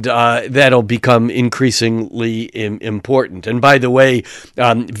 and that'll become increasingly important. And by the way,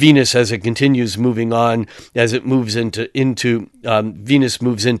 Venus, as it continues moving on, as it moves into Venus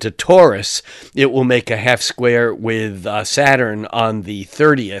moves into Taurus, it will make a half square with Saturn on the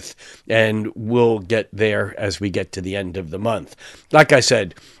 30th, and we'll get there as we get to the end of the month. Like I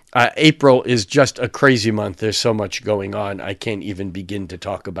said, April is just a crazy month. There's so much going on. I can't even begin to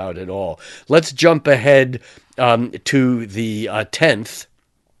talk about it all. Let's jump ahead to the 10th.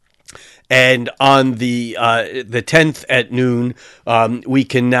 And on the 10th at noon, we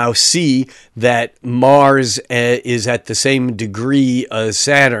can now see that Mars is at the same degree as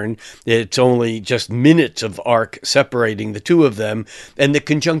Saturn. It's only just minutes of arc separating the two of them. And the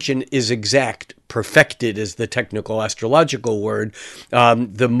conjunction is exact. Perfected is the technical astrological word.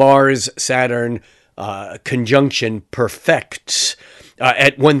 The Mars-Saturn conjunction perfects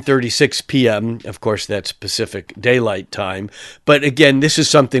at 1:36 p.m. Of course, that's Pacific Daylight Time. But again, this is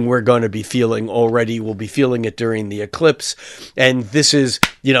something we're going to be feeling already. We'll be feeling it during the eclipse. And this is,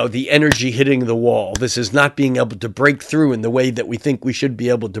 the energy hitting the wall. This is not being able to break through in the way that we think we should be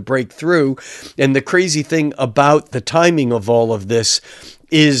able to break through. And the crazy thing about the timing of all of this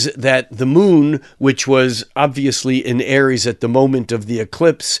is that the moon, which was obviously in Aries at the moment of the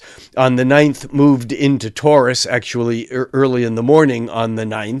eclipse, on the 9th moved into Taurus, actually early in the morning on the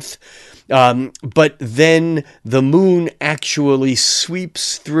 9th. But then the moon actually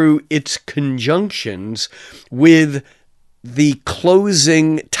sweeps through its conjunctions with the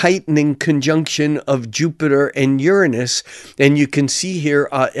closing, tightening conjunction of Jupiter and Uranus. And you can see here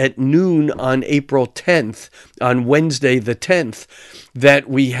at noon on April 10th, on Wednesday the 10th, that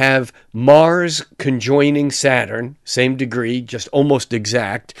we have Mars conjoining Saturn, same degree, just almost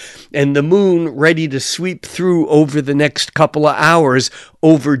exact, and the moon ready to sweep through over the next couple of hours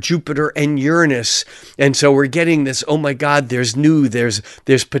over Jupiter and Uranus. And so we're getting this, oh my God, there's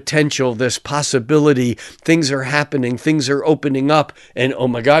potential, there's possibility, things are happening, things are opening up, and oh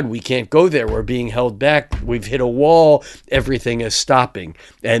my God, we can't go there, we're being held back, we've hit a wall, everything is stopping.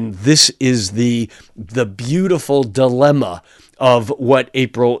 And this is the beautiful dilemma of what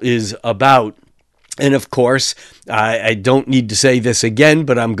April is about. And of course, I don't need to say this again,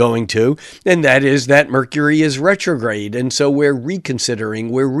 but I'm going to, and that is that Mercury is retrograde. And so we're reconsidering,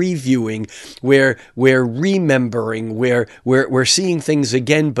 we're reviewing, we're remembering, we're seeing things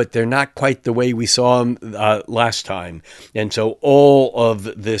again, but they're not quite the way we saw them last time. And so all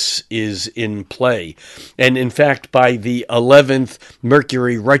of this is in play. And in fact, by the 11th,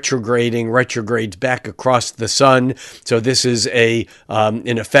 Mercury retrogrades back across the sun. So this is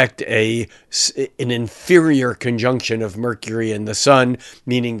in effect, an inferior conjunction of Mercury and the sun,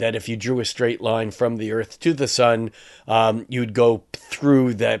 meaning that if you drew a straight line from the Earth to the sun, you'd go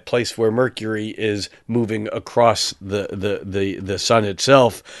through that place where Mercury is moving across the sun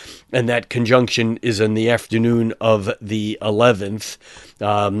itself. And that conjunction is in the afternoon of the 11th.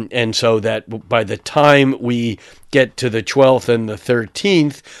 And so that by the time we get to the 12th and the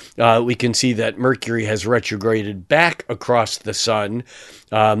 13th, we can see that Mercury has retrograded back across the sun.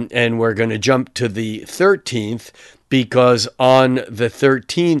 And we're going to jump to the 13th because on the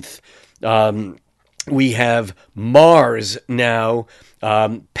 13th, we have Mars now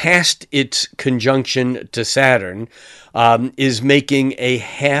past its conjunction to Saturn, is making a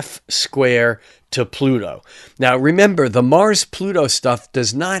half square to Pluto. Now, remember, the Mars-Pluto stuff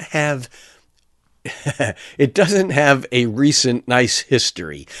does not have it doesn't have a recent nice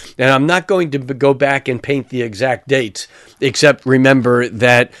history. And I'm not going to go back and paint the exact dates, except remember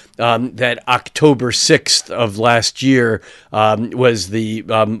that that October 6th of last year was the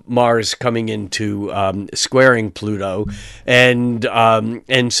Mars coming into squaring Pluto. And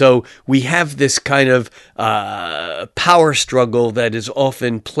so we have this kind of power struggle that is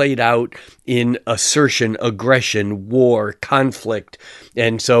often played out in assertion, aggression, war, conflict.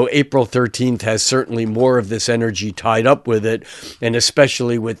 And so April 13th has certainly more of this energy tied up with it, and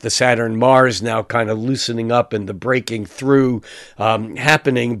especially with the Saturn-Mars now kind of loosening up and the breaking through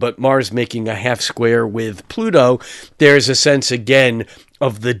happening, but Mars making a half square with Pluto, there's a sense again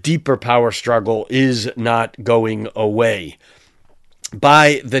of the deeper power struggle is not going away.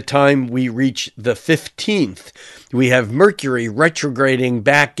 by the time we reach the 15th, we have Mercury retrograding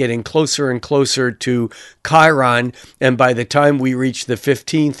back, getting closer and closer to Chiron. And by the time we reach the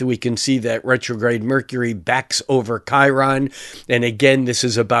 15th, we can see that retrograde Mercury backs over Chiron. And again, this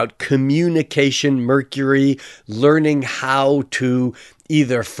is about communication, Mercury, learning how to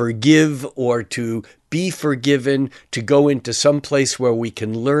either forgive or to be forgiven, to go into some place where we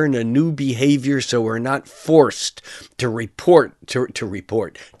can learn a new behavior so we're not forced to repeat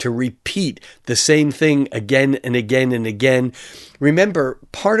the same thing again and again and again. Remember,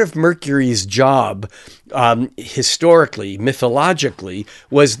 part of Mercury's job, historically, mythologically,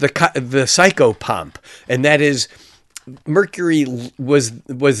 was the psychopomp, and that is Mercury was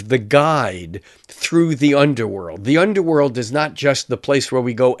the guide through the underworld. The underworld is not just the place where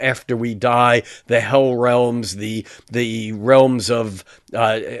we go after we die, the hell realms, the realms of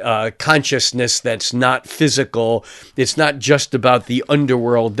consciousness that's not physical. It's not just about the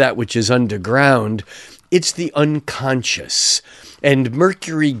underworld, that which is underground. It's the unconscious. And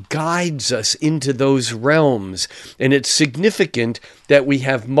Mercury guides us into those realms. And it's significant that we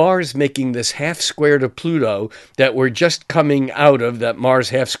have Mars making this half square to Pluto that we're just coming out of. That Mars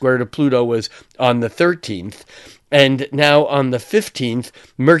half square to Pluto was on the 13th. And now on the 15th,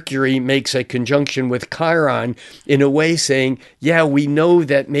 Mercury makes a conjunction with Chiron in a way saying, yeah, we know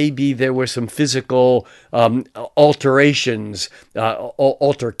that maybe there were some physical altercations,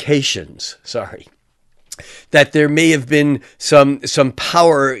 that there may have been some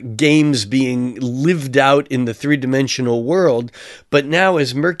power games being lived out in the three-dimensional world. But now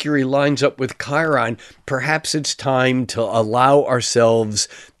as Mercury lines up with Chiron, perhaps it's time to allow ourselves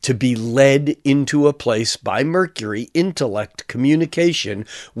to be led into a place by Mercury, intellect, communication,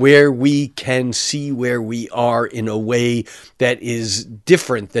 where we can see where we are in a way that is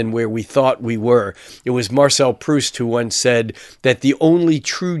different than where we thought we were. It was Marcel Proust who once said that the only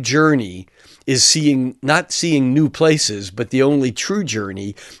true journey is not seeing new places, but the only true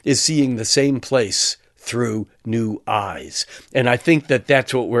journey is seeing the same place through new eyes. And I think that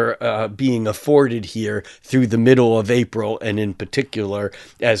that's what we're being afforded here through the middle of April, and in particular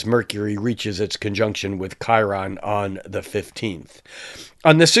as Mercury reaches its conjunction with Chiron on the 15th.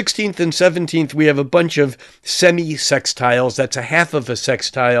 On the 16th and 17th, we have a bunch of semi-sextiles. That's a half of a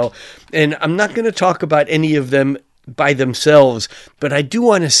sextile. And I'm not going to talk about any of them by themselves, but I do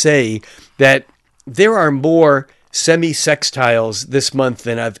want to say that there are more semi-sextiles this month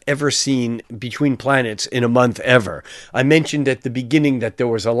than I've ever seen between planets in a month ever. I mentioned at the beginning that there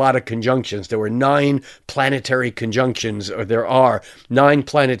was a lot of conjunctions. There were 9 planetary conjunctions, or there are 9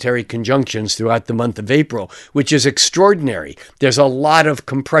 planetary conjunctions throughout the month of April, which is extraordinary. There's a lot of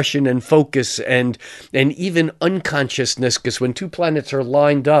compression and focus and even unconsciousness, because when 2 planets are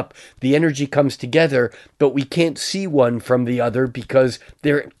lined up, the energy comes together, but we can't see one from the other because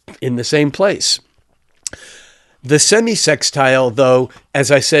they're in the same place. The semi-sextile, though, as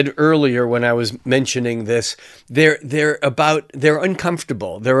I said earlier when I was mentioning this, they're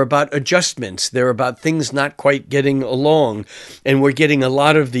uncomfortable. They're about adjustments. They're about things not quite getting along. And we're getting a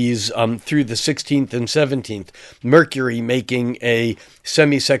lot of these through the 16th and 17th. Mercury making a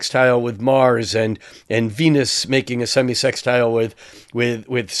semi-sextile with Mars, and Venus making a semi-sextile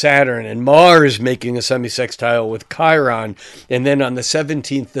with Saturn, and Mars making a semi-sextile with Chiron. And then on the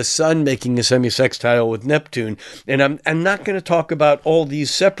 17th, the Sun making a semi-sextile with Neptune. And I'm not going to talk about all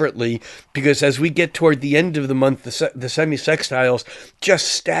these separately, because as we get toward the end of the month, the semi-sextiles just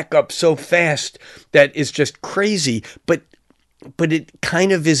stack up so fast that it's just crazy. But it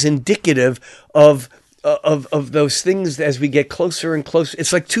kind of is indicative of those things as we get closer and closer.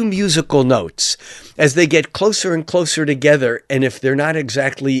 It's like 2 musical notes. As they get closer and closer together, and if they're not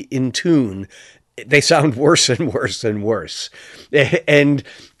exactly in tune, they sound worse and worse and worse. And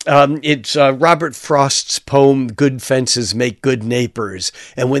it's Robert Frost's poem, "Good Fences Make Good Neighbors."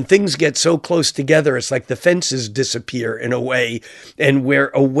 And when things get so close together, it's like the fences disappear in a way, and we're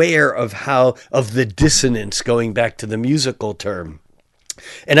aware of the dissonance, going back to the musical term.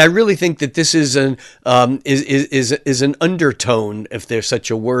 And I really think that this is an undertone, if there's such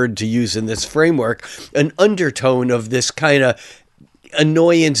a word to use in this framework, an undertone of this kind of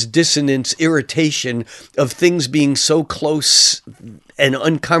annoyance, dissonance, irritation of things being so close and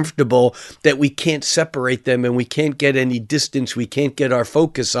uncomfortable that we can't separate them, and we can't get any distance, we can't get our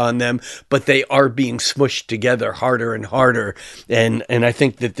focus on them, but they are being smushed together harder and harder. And I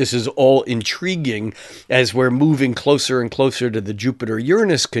think that this is all intriguing as we're moving closer and closer to the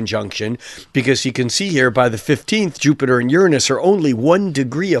Jupiter-Uranus conjunction, because you can see here by the 15th, Jupiter and Uranus are only 1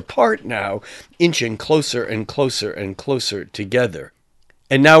 degree apart now, inching closer and closer and closer together.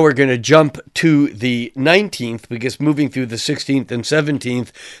 And now we're going to jump to the 19th, because moving through the 16th and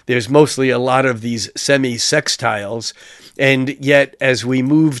 17th, there's mostly a lot of these semi-sextiles. And yet, as we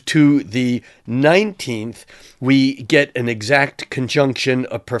move to the 19th, we get an exact conjunction,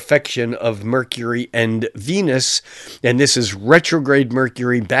 a perfection of Mercury and Venus. And this is retrograde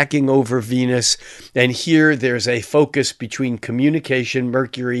Mercury backing over Venus. And here there's a focus between communication,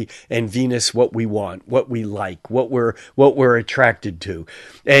 Mercury and Venus, what we want, what we like, what we're attracted to.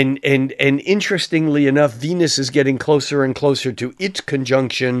 And interestingly enough, Venus is getting closer and closer to its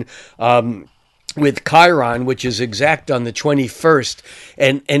conjunction with Chiron, which is exact on the 21st,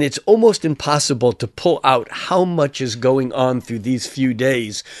 and it's almost impossible to pull out how much is going on through these few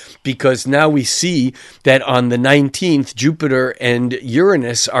days, because now we see that on the 19th, Jupiter and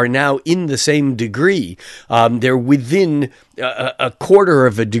Uranus are now in the same degree. They're within a quarter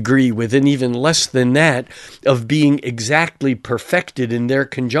of a degree, within even less than that, of being exactly perfected in their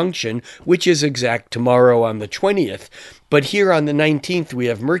conjunction, which is exact tomorrow on the 20th. But here on the 19th, we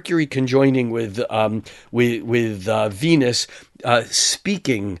have Mercury conjoining with Venus,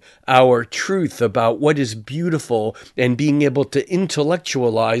 speaking our truth about what is beautiful and being able to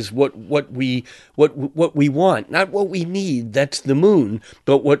intellectualize what we want, not what we need. That's the moon,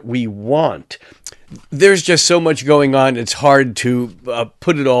 but what we want. There's just so much going on, it's hard to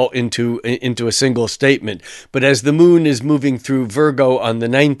put it all into a single statement. But as the moon is moving through Virgo on the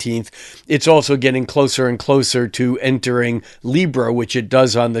 19th, it's also getting closer and closer to entering Libra, which it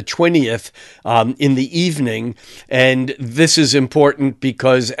does on the 20th in the evening. And this is important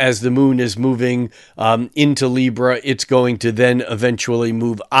because as the moon is moving into Libra, it's going to then eventually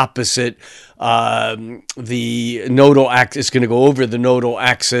move opposite the nodal axis. Is going to go over the nodal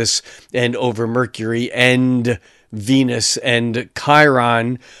axis and over Mercury and Venus and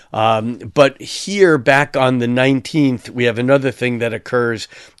Chiron. But here, back on the 19th, we have another thing that occurs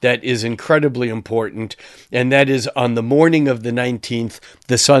that is incredibly important, and that is on the morning of the 19th,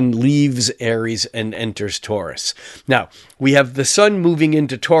 the sun leaves Aries and enters Taurus. Now, we have the sun moving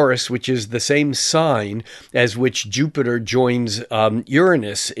into Taurus, which is the same sign as which Jupiter joins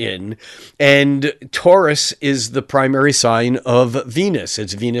Uranus in, and Taurus is the primary sign of Venus.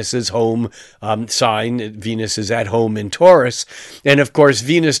 It's Venus's home sign. Venus is at home in Taurus. And of course,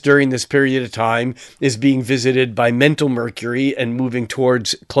 Venus during this period of time is being visited by mental Mercury and moving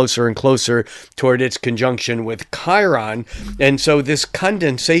towards closer and closer toward its conjunction with Chiron. And so this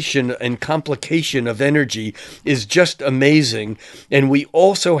condensation and complication of energy is just amazing. And we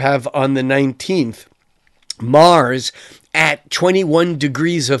also have on the 19th, Mars at 21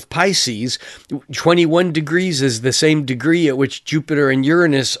 degrees of Pisces. 21 degrees is the same degree at which Jupiter and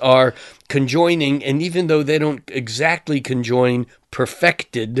Uranus are conjoining, and even though they don't exactly conjoin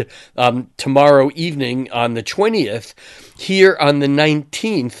perfected tomorrow evening on the 20th, here on the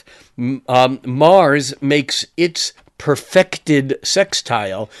 19th, Mars makes its perfected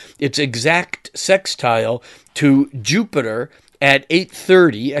sextile, its exact sextile to Jupiter at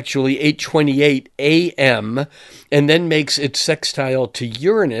 8:30, actually 8:28 a.m., and then makes its sextile to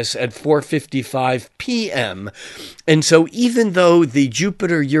Uranus at 4:55 p.m. And so even though the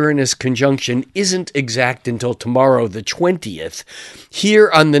Jupiter-Uranus conjunction isn't exact until tomorrow, the 20th,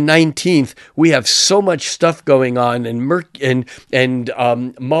 here on the 19th, we have so much stuff going on, and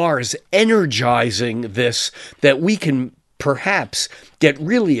Mars energizing this, that we can perhaps get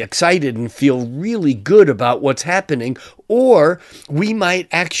really excited and feel really good about what's happening, or we might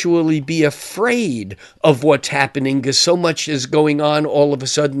actually be afraid of what's happening because so much is going on all of a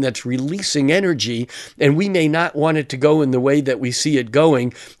sudden that's releasing energy, and we may not want it to go in the way that we see it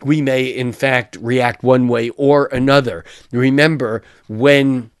going. We may, in fact, react one way or another. Remember,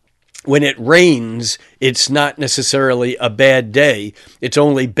 when it rains, it's not necessarily a bad day. It's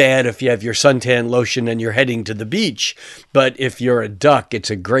only bad if you have your suntan lotion and you're heading to the beach. But if you're a duck,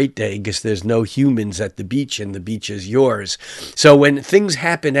 it's a great day because there's no humans at the beach and the beach is yours. So when things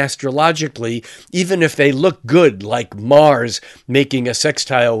happen astrologically, even if they look good, like Mars making a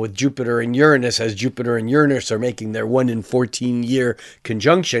sextile with Jupiter and Uranus, as Jupiter and Uranus are making their 1 in 14 year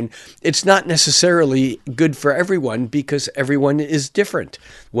conjunction, it's not necessarily good for everyone because everyone is different.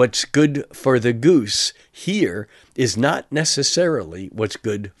 What's good for the goose here is not necessarily what's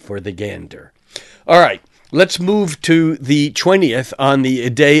good for the gander. All right, let's move to the 20th on the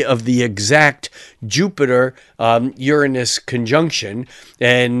day of the exact Jupiter Uranus conjunction,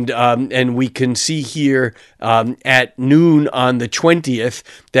 and we can see here at noon on the 20th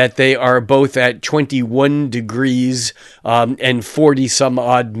that they are both at 21 degrees and 40 some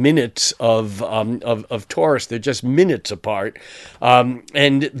odd minutes of Taurus. They're just minutes apart,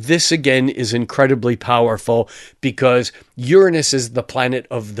 and this again is incredibly powerful because Uranus is the planet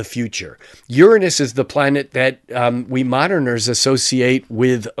of the future. Uranus is the planet that we moderners associate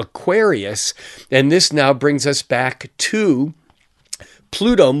with Aquarius, and this now brings us back to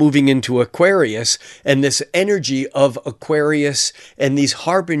Pluto moving into Aquarius, and this energy of Aquarius and these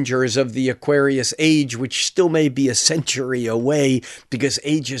harbingers of the Aquarius age, which still may be a century away because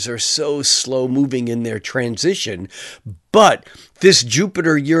ages are so slow moving in their transition. But this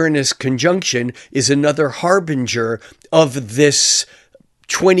Jupiter-Uranus conjunction is another harbinger of this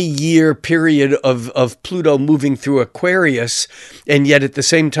 20-year period of Pluto moving through Aquarius, and yet at the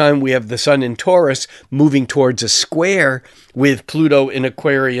same time we have the Sun in Taurus moving towards a square with Pluto in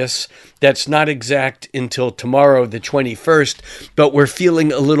Aquarius. That's not exact until tomorrow, the 21st, but we're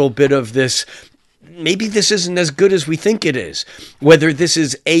feeling a little bit of this. Maybe this isn't as good as we think it is. Whether this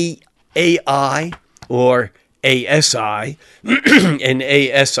is AI or ASI, and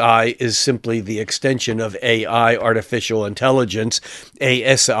ASI is simply the extension of AI, artificial intelligence.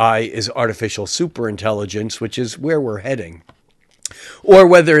 ASI is artificial superintelligence, which is where we're heading. Or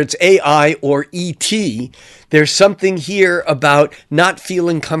whether it's AI or ET, there's something here about not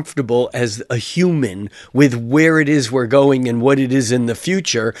feeling comfortable as a human with where it is we're going and what it is in the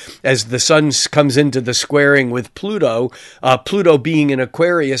future as the Sun comes into the squaring with Pluto, Pluto being in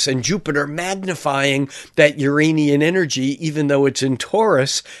Aquarius and Jupiter magnifying that Uranian energy, even though it's in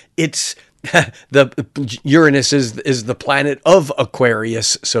Taurus. It's the Uranus is the planet of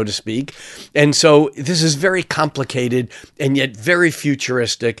Aquarius, so to speak. And so this is very complicated and yet very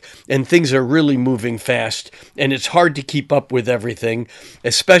futuristic, and things are really moving fast, and it's hard to keep up with everything,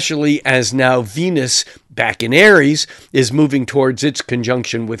 especially as now Venus, back in Aries, is moving towards its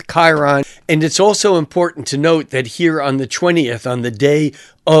conjunction with Chiron. And it's also important to note that here on the 20th, on the day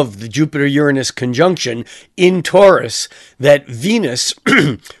of the Jupiter-Uranus conjunction in Taurus, that Venus,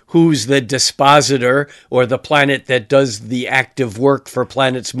 who's the dispositor or the planet that does the active work for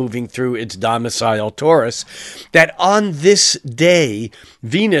planets moving through its domicile Taurus, that on this day,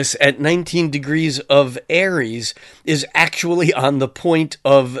 Venus at 19 degrees of Aries is actually on the point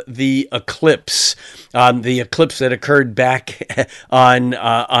of the eclipse that occurred back on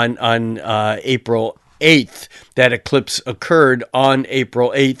April 8th. That eclipse occurred on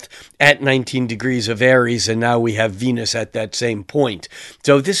April 8th at 19 degrees of Aries, and now we have Venus at that same point.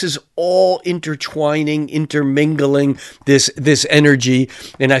 So this is all intertwining, intermingling this energy.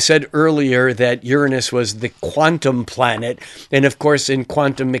 And I said earlier that Uranus was the quantum planet, and of course in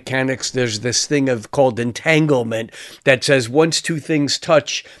quantum mechanics there's this thing called entanglement that says once two things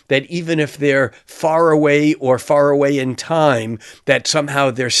touch, that even if they're far away or far away in time, that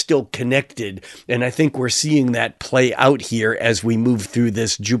somehow they're still connected. And I think we're seeing that play out here as we move through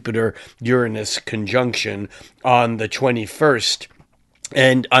this Jupiter-Uranus conjunction on the 21st.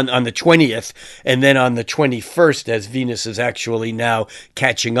 And on the 20th, and then on the 21st, as Venus is actually now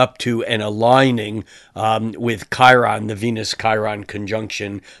catching up to and aligning with Chiron, the Venus-Chiron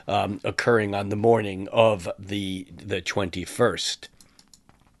conjunction occurring on the morning of the 21st.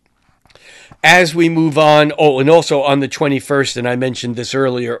 As we move on, and also on the 21st, and I mentioned this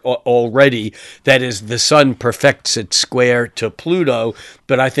earlier already, that is, the Sun perfects its square to Pluto,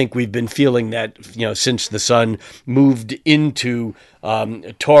 but I think we've been feeling that, since the Sun moved into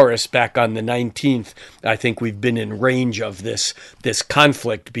Taurus back on the 19th, I think we've been in range of this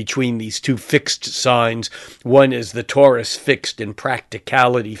conflict between these two fixed signs. One is the Taurus fixed in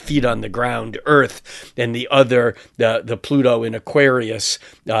practicality, feet on the ground, earth, and the other, the Pluto in Aquarius,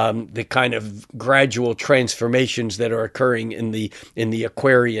 the kind of gradual transformations that are occurring in the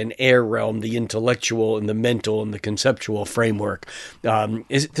Aquarian air realm, the intellectual and the mental and the conceptual framework.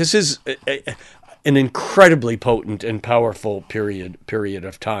 This is an incredibly potent and powerful period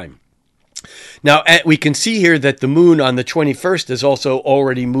of time. Now, we can see here that the moon on the 21st has also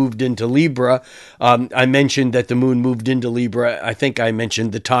already moved into Libra. I mentioned that the moon moved into Libra. I think I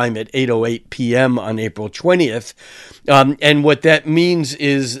mentioned the time at 8:08 p.m. on April 20th. And what that means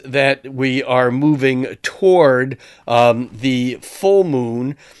is that we are moving toward the full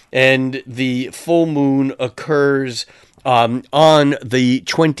moon, and the full moon occurs on the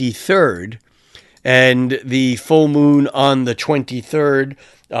 23rd. And the full moon on the 23rd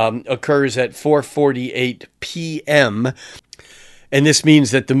occurs at 4:48 p.m. And this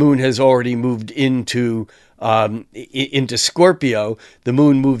means that the moon has already moved into Scorpio. The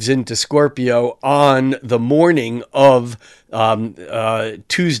moon moves into Scorpio on the morning of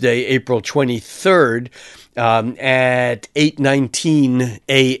Tuesday, April 23rd, at 8:19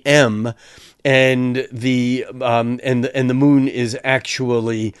 a.m. And the moon is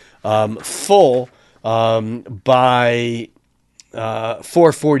actually full by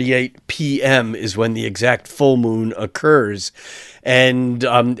 4:48 p.m. is when the exact full moon occurs, and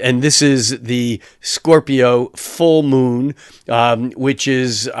this is the Scorpio full moon, which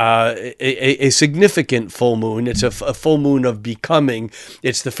is a significant full moon. It's a full moon of becoming.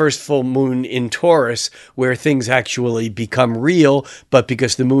 It's the first full moon in Taurus where things actually become real, but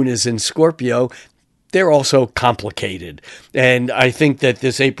because the moon is in Scorpio, they're also complicated. And I think that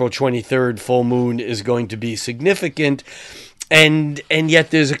this April 23rd full moon is going to be significant. And yet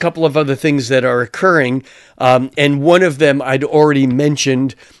there's a couple of other things that are occurring. And one of them I'd already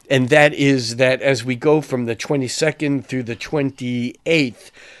mentioned, and that is that as we go from the 22nd through the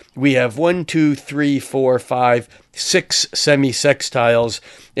 28th, we have 1, 2, 3, 4, 5, 6 semi-sextiles.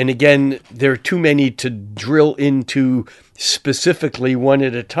 And again, there are too many to drill into specifically one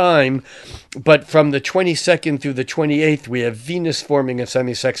at a time. But from the 22nd through the 28th, we have Venus forming a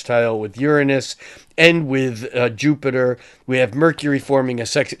semi-sextile with Uranus and with Jupiter. We have Mercury forming a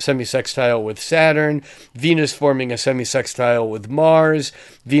semi-sextile with Saturn, Venus forming a semi-sextile with Mars,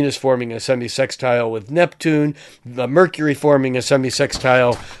 Venus forming a semi-sextile with Neptune, Mercury forming a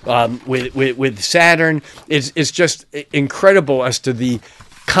semi-sextile with Saturn. It's just incredible as to the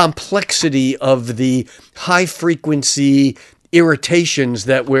complexity of the high frequency irritations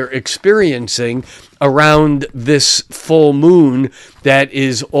that we're experiencing around this full moon that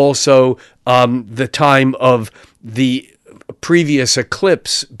is also the time of the previous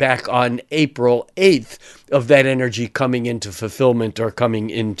eclipse back on April 8th of that energy coming into fulfillment or coming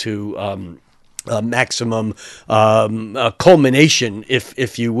into maximum culmination,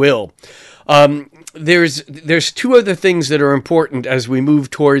 if you will. There's two other things that are important as we move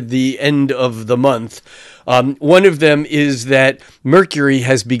toward the end of the month. One of them is that Mercury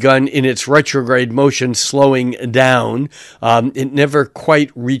has begun in its retrograde motion slowing down. It never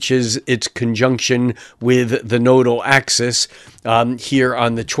quite reaches its conjunction with the nodal axis. Here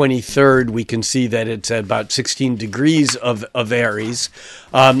on the 23rd, we can see that it's at about 16 degrees of Aries,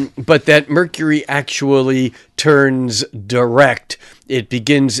 but that Mercury actually turns direct. It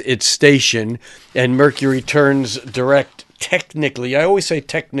begins its station, and Mercury turns direct technically. I always say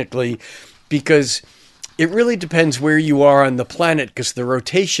technically because it really depends where you are on the planet, because the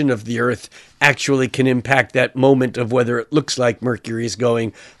rotation of the Earth actually can impact that moment of whether it looks like Mercury is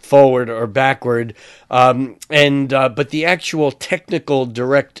going forward or backward. But the actual technical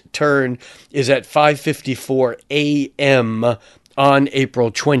direct turn is at 5:54 a.m. on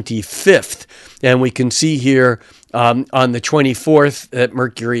April 25th. And we can see here on the 24th that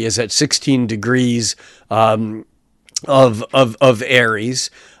Mercury is at 16 degrees of Aries.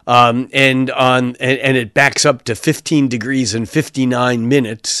 And it backs up to 15 degrees and 59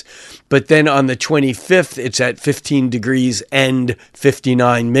 minutes. But then on the 25th, it's at 15 degrees and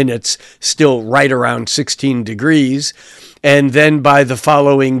 59 minutes, still right around 16 degrees. And then by the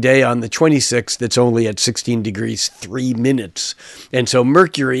following day on the 26th, it's only at 16 degrees, 3 minutes. And so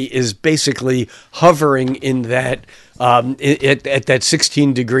Mercury is basically hovering in that at that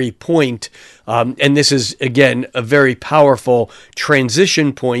 16 degree point. And this is, again, a very powerful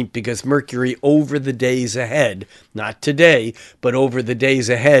transition point because Mercury over the days ahead, not today, but over the days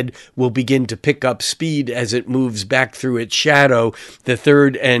ahead, will begin to pick up speed as it moves back through its shadow, the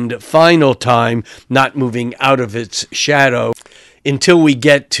third and final time, not moving out of its shadow until we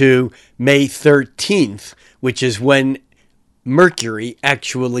get to May 13th, which is when Mercury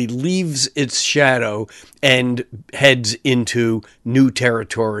actually leaves its shadow and heads into new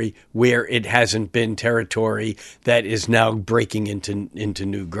territory where it hasn't been, territory that is now breaking into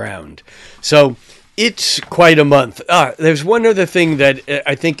new ground. So it's quite a month. There's one other thing that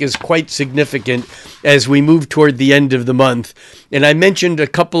I think is quite significant as we move toward the end of the month. And I mentioned a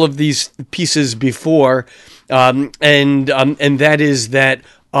couple of these pieces before, and that is that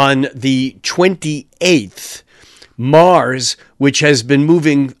on the 28th, Mars, which has been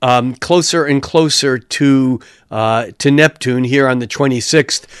moving closer and closer to Neptune here on the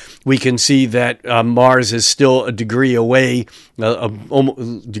 26th, we can see that Mars is still a degree away,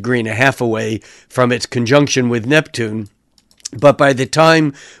 almost a degree and a half away from its conjunction with Neptune. But by the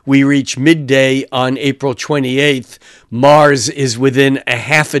time we reach midday on April 28th, Mars is within a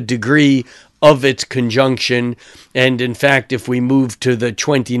half a degree of its conjunction. And in fact, if we move to the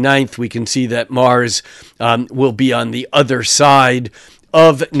 29th, we can see that Mars will be on the other side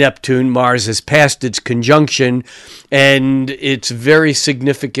of Neptune. Mars has passed its conjunction, and it's very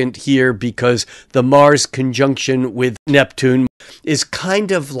significant here because the Mars conjunction with Neptune is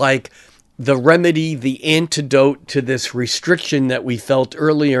kind of like the remedy, the antidote to this restriction that we felt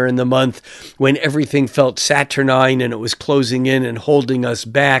earlier in the month when everything felt Saturnine and it was closing in and holding us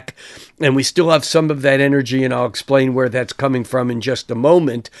back. And we still have some of that energy, and I'll explain where that's coming from in just a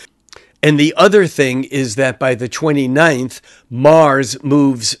moment. And the other thing is that by the 29th, Mars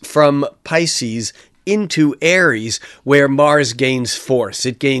moves from Pisces into Aries, where Mars gains force.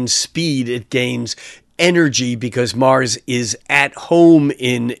 It gains speed. It gains energy because Mars is at home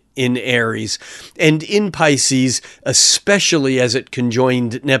in Aries. And in Pisces, especially as it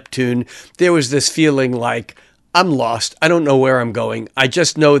conjoined Neptune, there was this feeling like, I'm lost. I don't know where I'm going. I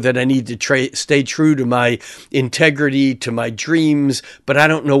just know that I need to stay true to my integrity, to my dreams, but I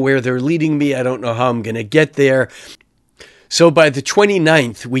don't know where they're leading me. I don't know how I'm going to get there. So by the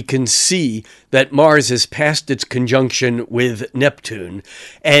 29th, we can see that Mars has passed its conjunction with Neptune.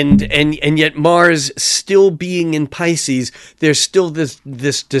 And yet Mars still being in Pisces, there's still this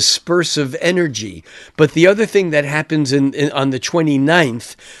dispersive energy. But the other thing that happens on the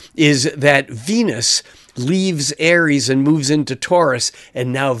 29th is that Venus leaves Aries and moves into Taurus,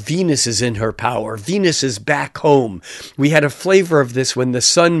 and now Venus is in her power. Venus is back home. We had a flavor of this when the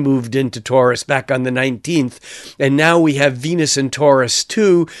Sun moved into Taurus back on the 19th, and now we have Venus in Taurus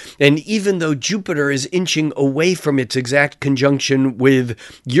too, and even though Jupiter is inching away from its exact conjunction with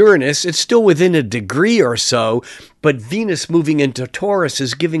Uranus, it's still within a degree or so, but Venus moving into Taurus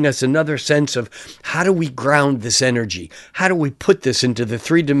is giving us another sense of how do we ground this energy? How do we put this into the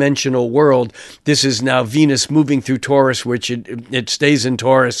three-dimensional world? This is now Venus moving through Taurus, which it stays in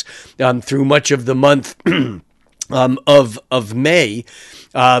Taurus through much of the month of May.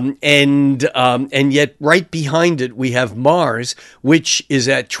 And yet right behind it, we have Mars, which is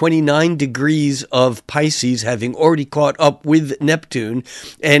at 29 degrees of Pisces, having already caught up with Neptune.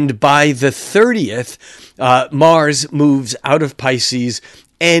 And by the 30th, Mars moves out of Pisces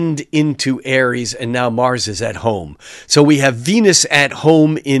and into Aries, and now Mars is at home. So we have Venus at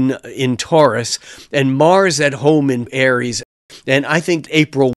home in Taurus and Mars at home in Aries. And I think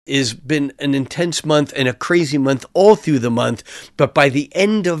April has been an intense month and a crazy month all through the month. But by the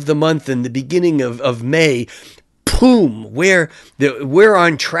end of the month and the beginning of May, boom, we're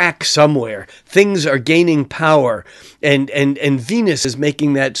on track somewhere. Things are gaining power, and Venus is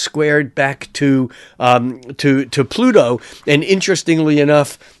making that squared back to Pluto. And interestingly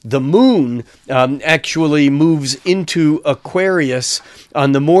enough, the Moon actually moves into Aquarius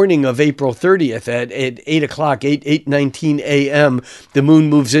on the morning of April 30th at 8 o'clock, 8:19 a.m. The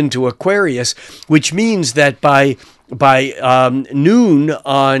Moon moves into Aquarius, which means that by noon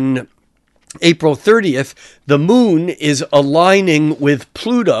on April 30th, the Moon is aligning with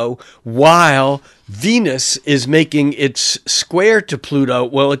Pluto while Venus is making its square to Pluto.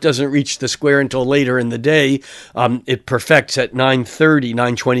 Well, it doesn't reach the square until later in the day. It perfects at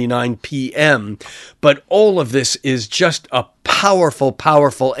 9:29 p.m. But all of this is just a powerful,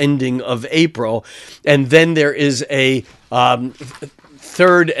 powerful ending of April. And then there is a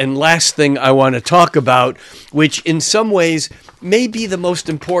third and last thing I want to talk about, which in some ways may be the most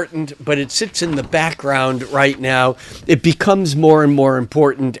important, but it sits in the background right now. It becomes more and more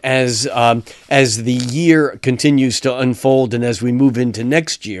important as the year continues to unfold and as we move into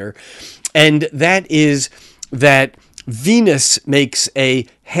next year. And that is that Venus makes a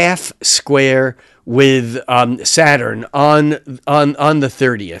half square with Saturn on the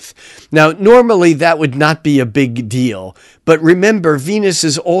 30th. Now, normally that would not be a big deal, but remember, Venus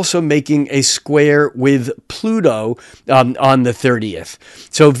is also making a square with Pluto on the 30th.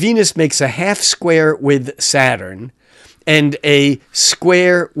 So Venus makes a half square with Saturn and a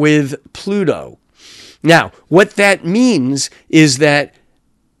square with Pluto. Now, what that means is that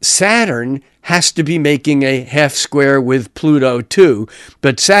Saturn has to be making a half square with Pluto too,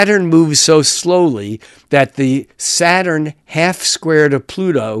 but Saturn moves so slowly that the Saturn half square to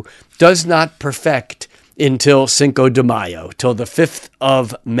Pluto does not perfect until Cinco de Mayo, till the 5th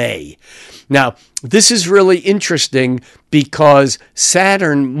of May. Now, this is really interesting because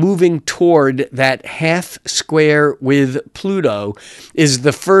Saturn moving toward that half square with Pluto is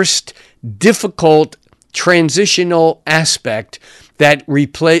the first difficult transitional aspect that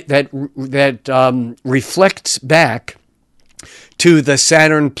reflects back to the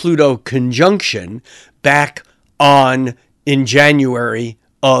Saturn-Pluto conjunction back in January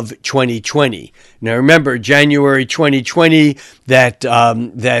of 2020. Now remember, January 2020,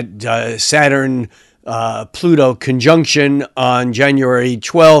 that Saturn Pluto conjunction on January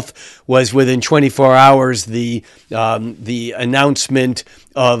 12th was within 24 hours the announcement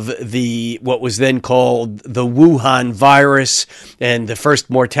of what was then called the Wuhan virus and the first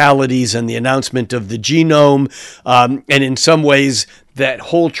mortalities and the announcement of the genome. And in some ways, that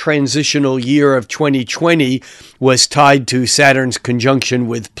whole transitional year of 2020 was tied to Saturn's conjunction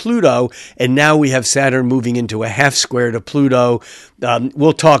with Pluto, and now we have Saturn moving into a half square to Pluto.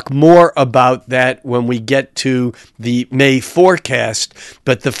 We'll talk more about that when we get to the May forecast,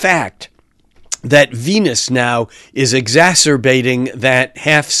 but the fact that Venus now is exacerbating that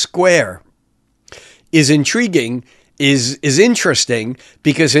half square is intriguing, is interesting,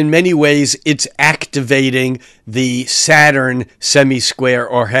 because in many ways it's activating the Saturn semi-square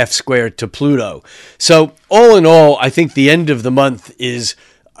or half square to Pluto. So all in all, I think the end of the month is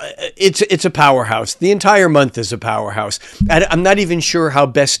it's a powerhouse. The entire month is a powerhouse. I'm not even sure how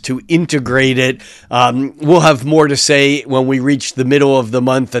best to integrate it. We'll have more to say when we reach the middle of the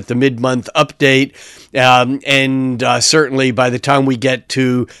month at the mid-month update. And certainly by the time we get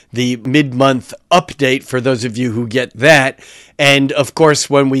to the mid-month update, for those of you who get that, and of course,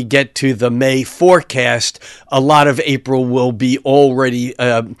 when we get to the May forecast, a lot of April will be already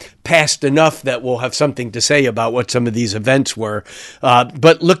past enough that we'll have something to say about what some of these events were.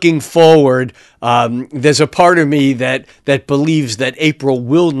 But looking forward, there's a part of me that believes that April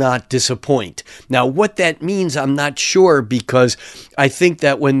will not disappoint. Now, what that means, I'm not sure, because I think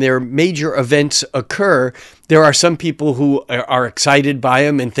that when their major events occur, there are some people who are excited by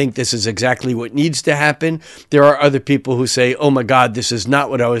them and think this is exactly what needs to happen. There are other people who say, oh my God, this is not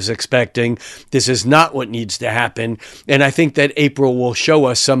what I was expecting. This is not what needs to happen. And I think that April will show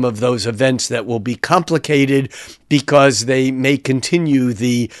us some of those events that will be complicated because they may continue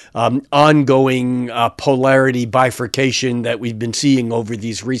the ongoing polarity bifurcation that we've been seeing over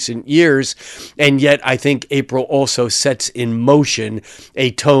these recent years. And yet I think April also sets in motion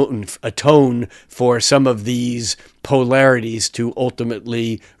a tone for some of these polarities to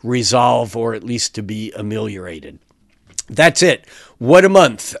ultimately resolve, or at least to be ameliorated. That's it. What a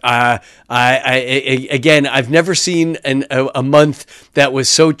month. Again, I've never seen a month that was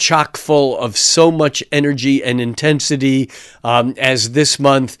so chock full of so much energy and intensity as this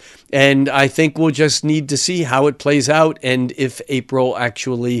month. And I think we'll just need to see how it plays out and if April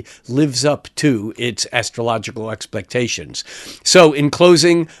actually lives up to its astrological expectations. So in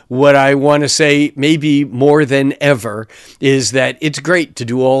closing, what I want to say, maybe more than ever, is that it's great to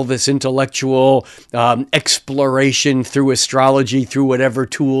do all this intellectual exploration through astrology, through whatever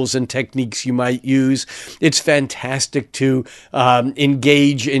tools and techniques you might use. It's fantastic to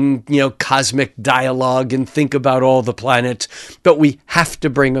engage in cosmic dialogue and think about all the planets, but we have to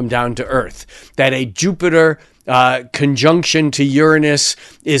bring them down to Earth. That a Jupiter conjunction to Uranus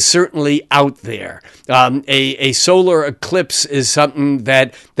is certainly out there. A solar eclipse is something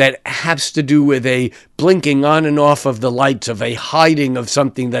that has to do with a blinking on and off of the lights, of a hiding of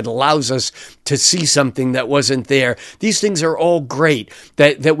something that allows us to see something that wasn't there. These things are all great,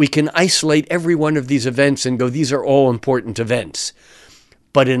 that we can isolate every one of these events and go, these are all important events.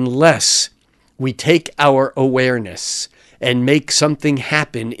 But unless we take our awareness and make something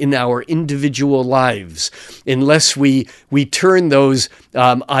happen in our individual lives, unless we turn those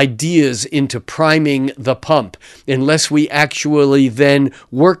ideas into priming the pump, unless we actually then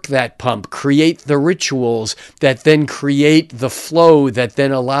work that pump, create the rituals that then create the flow that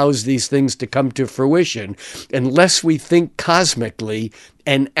then allows these things to come to fruition, unless we think cosmically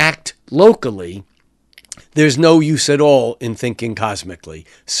and act locally, there's no use at all in thinking cosmically.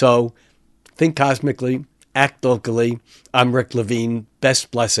 So think cosmically, act locally. I'm Rick Levine.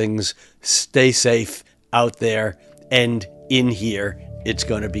 Best blessings. Stay safe out there and in here. It's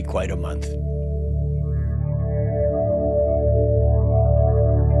going to be quite a month.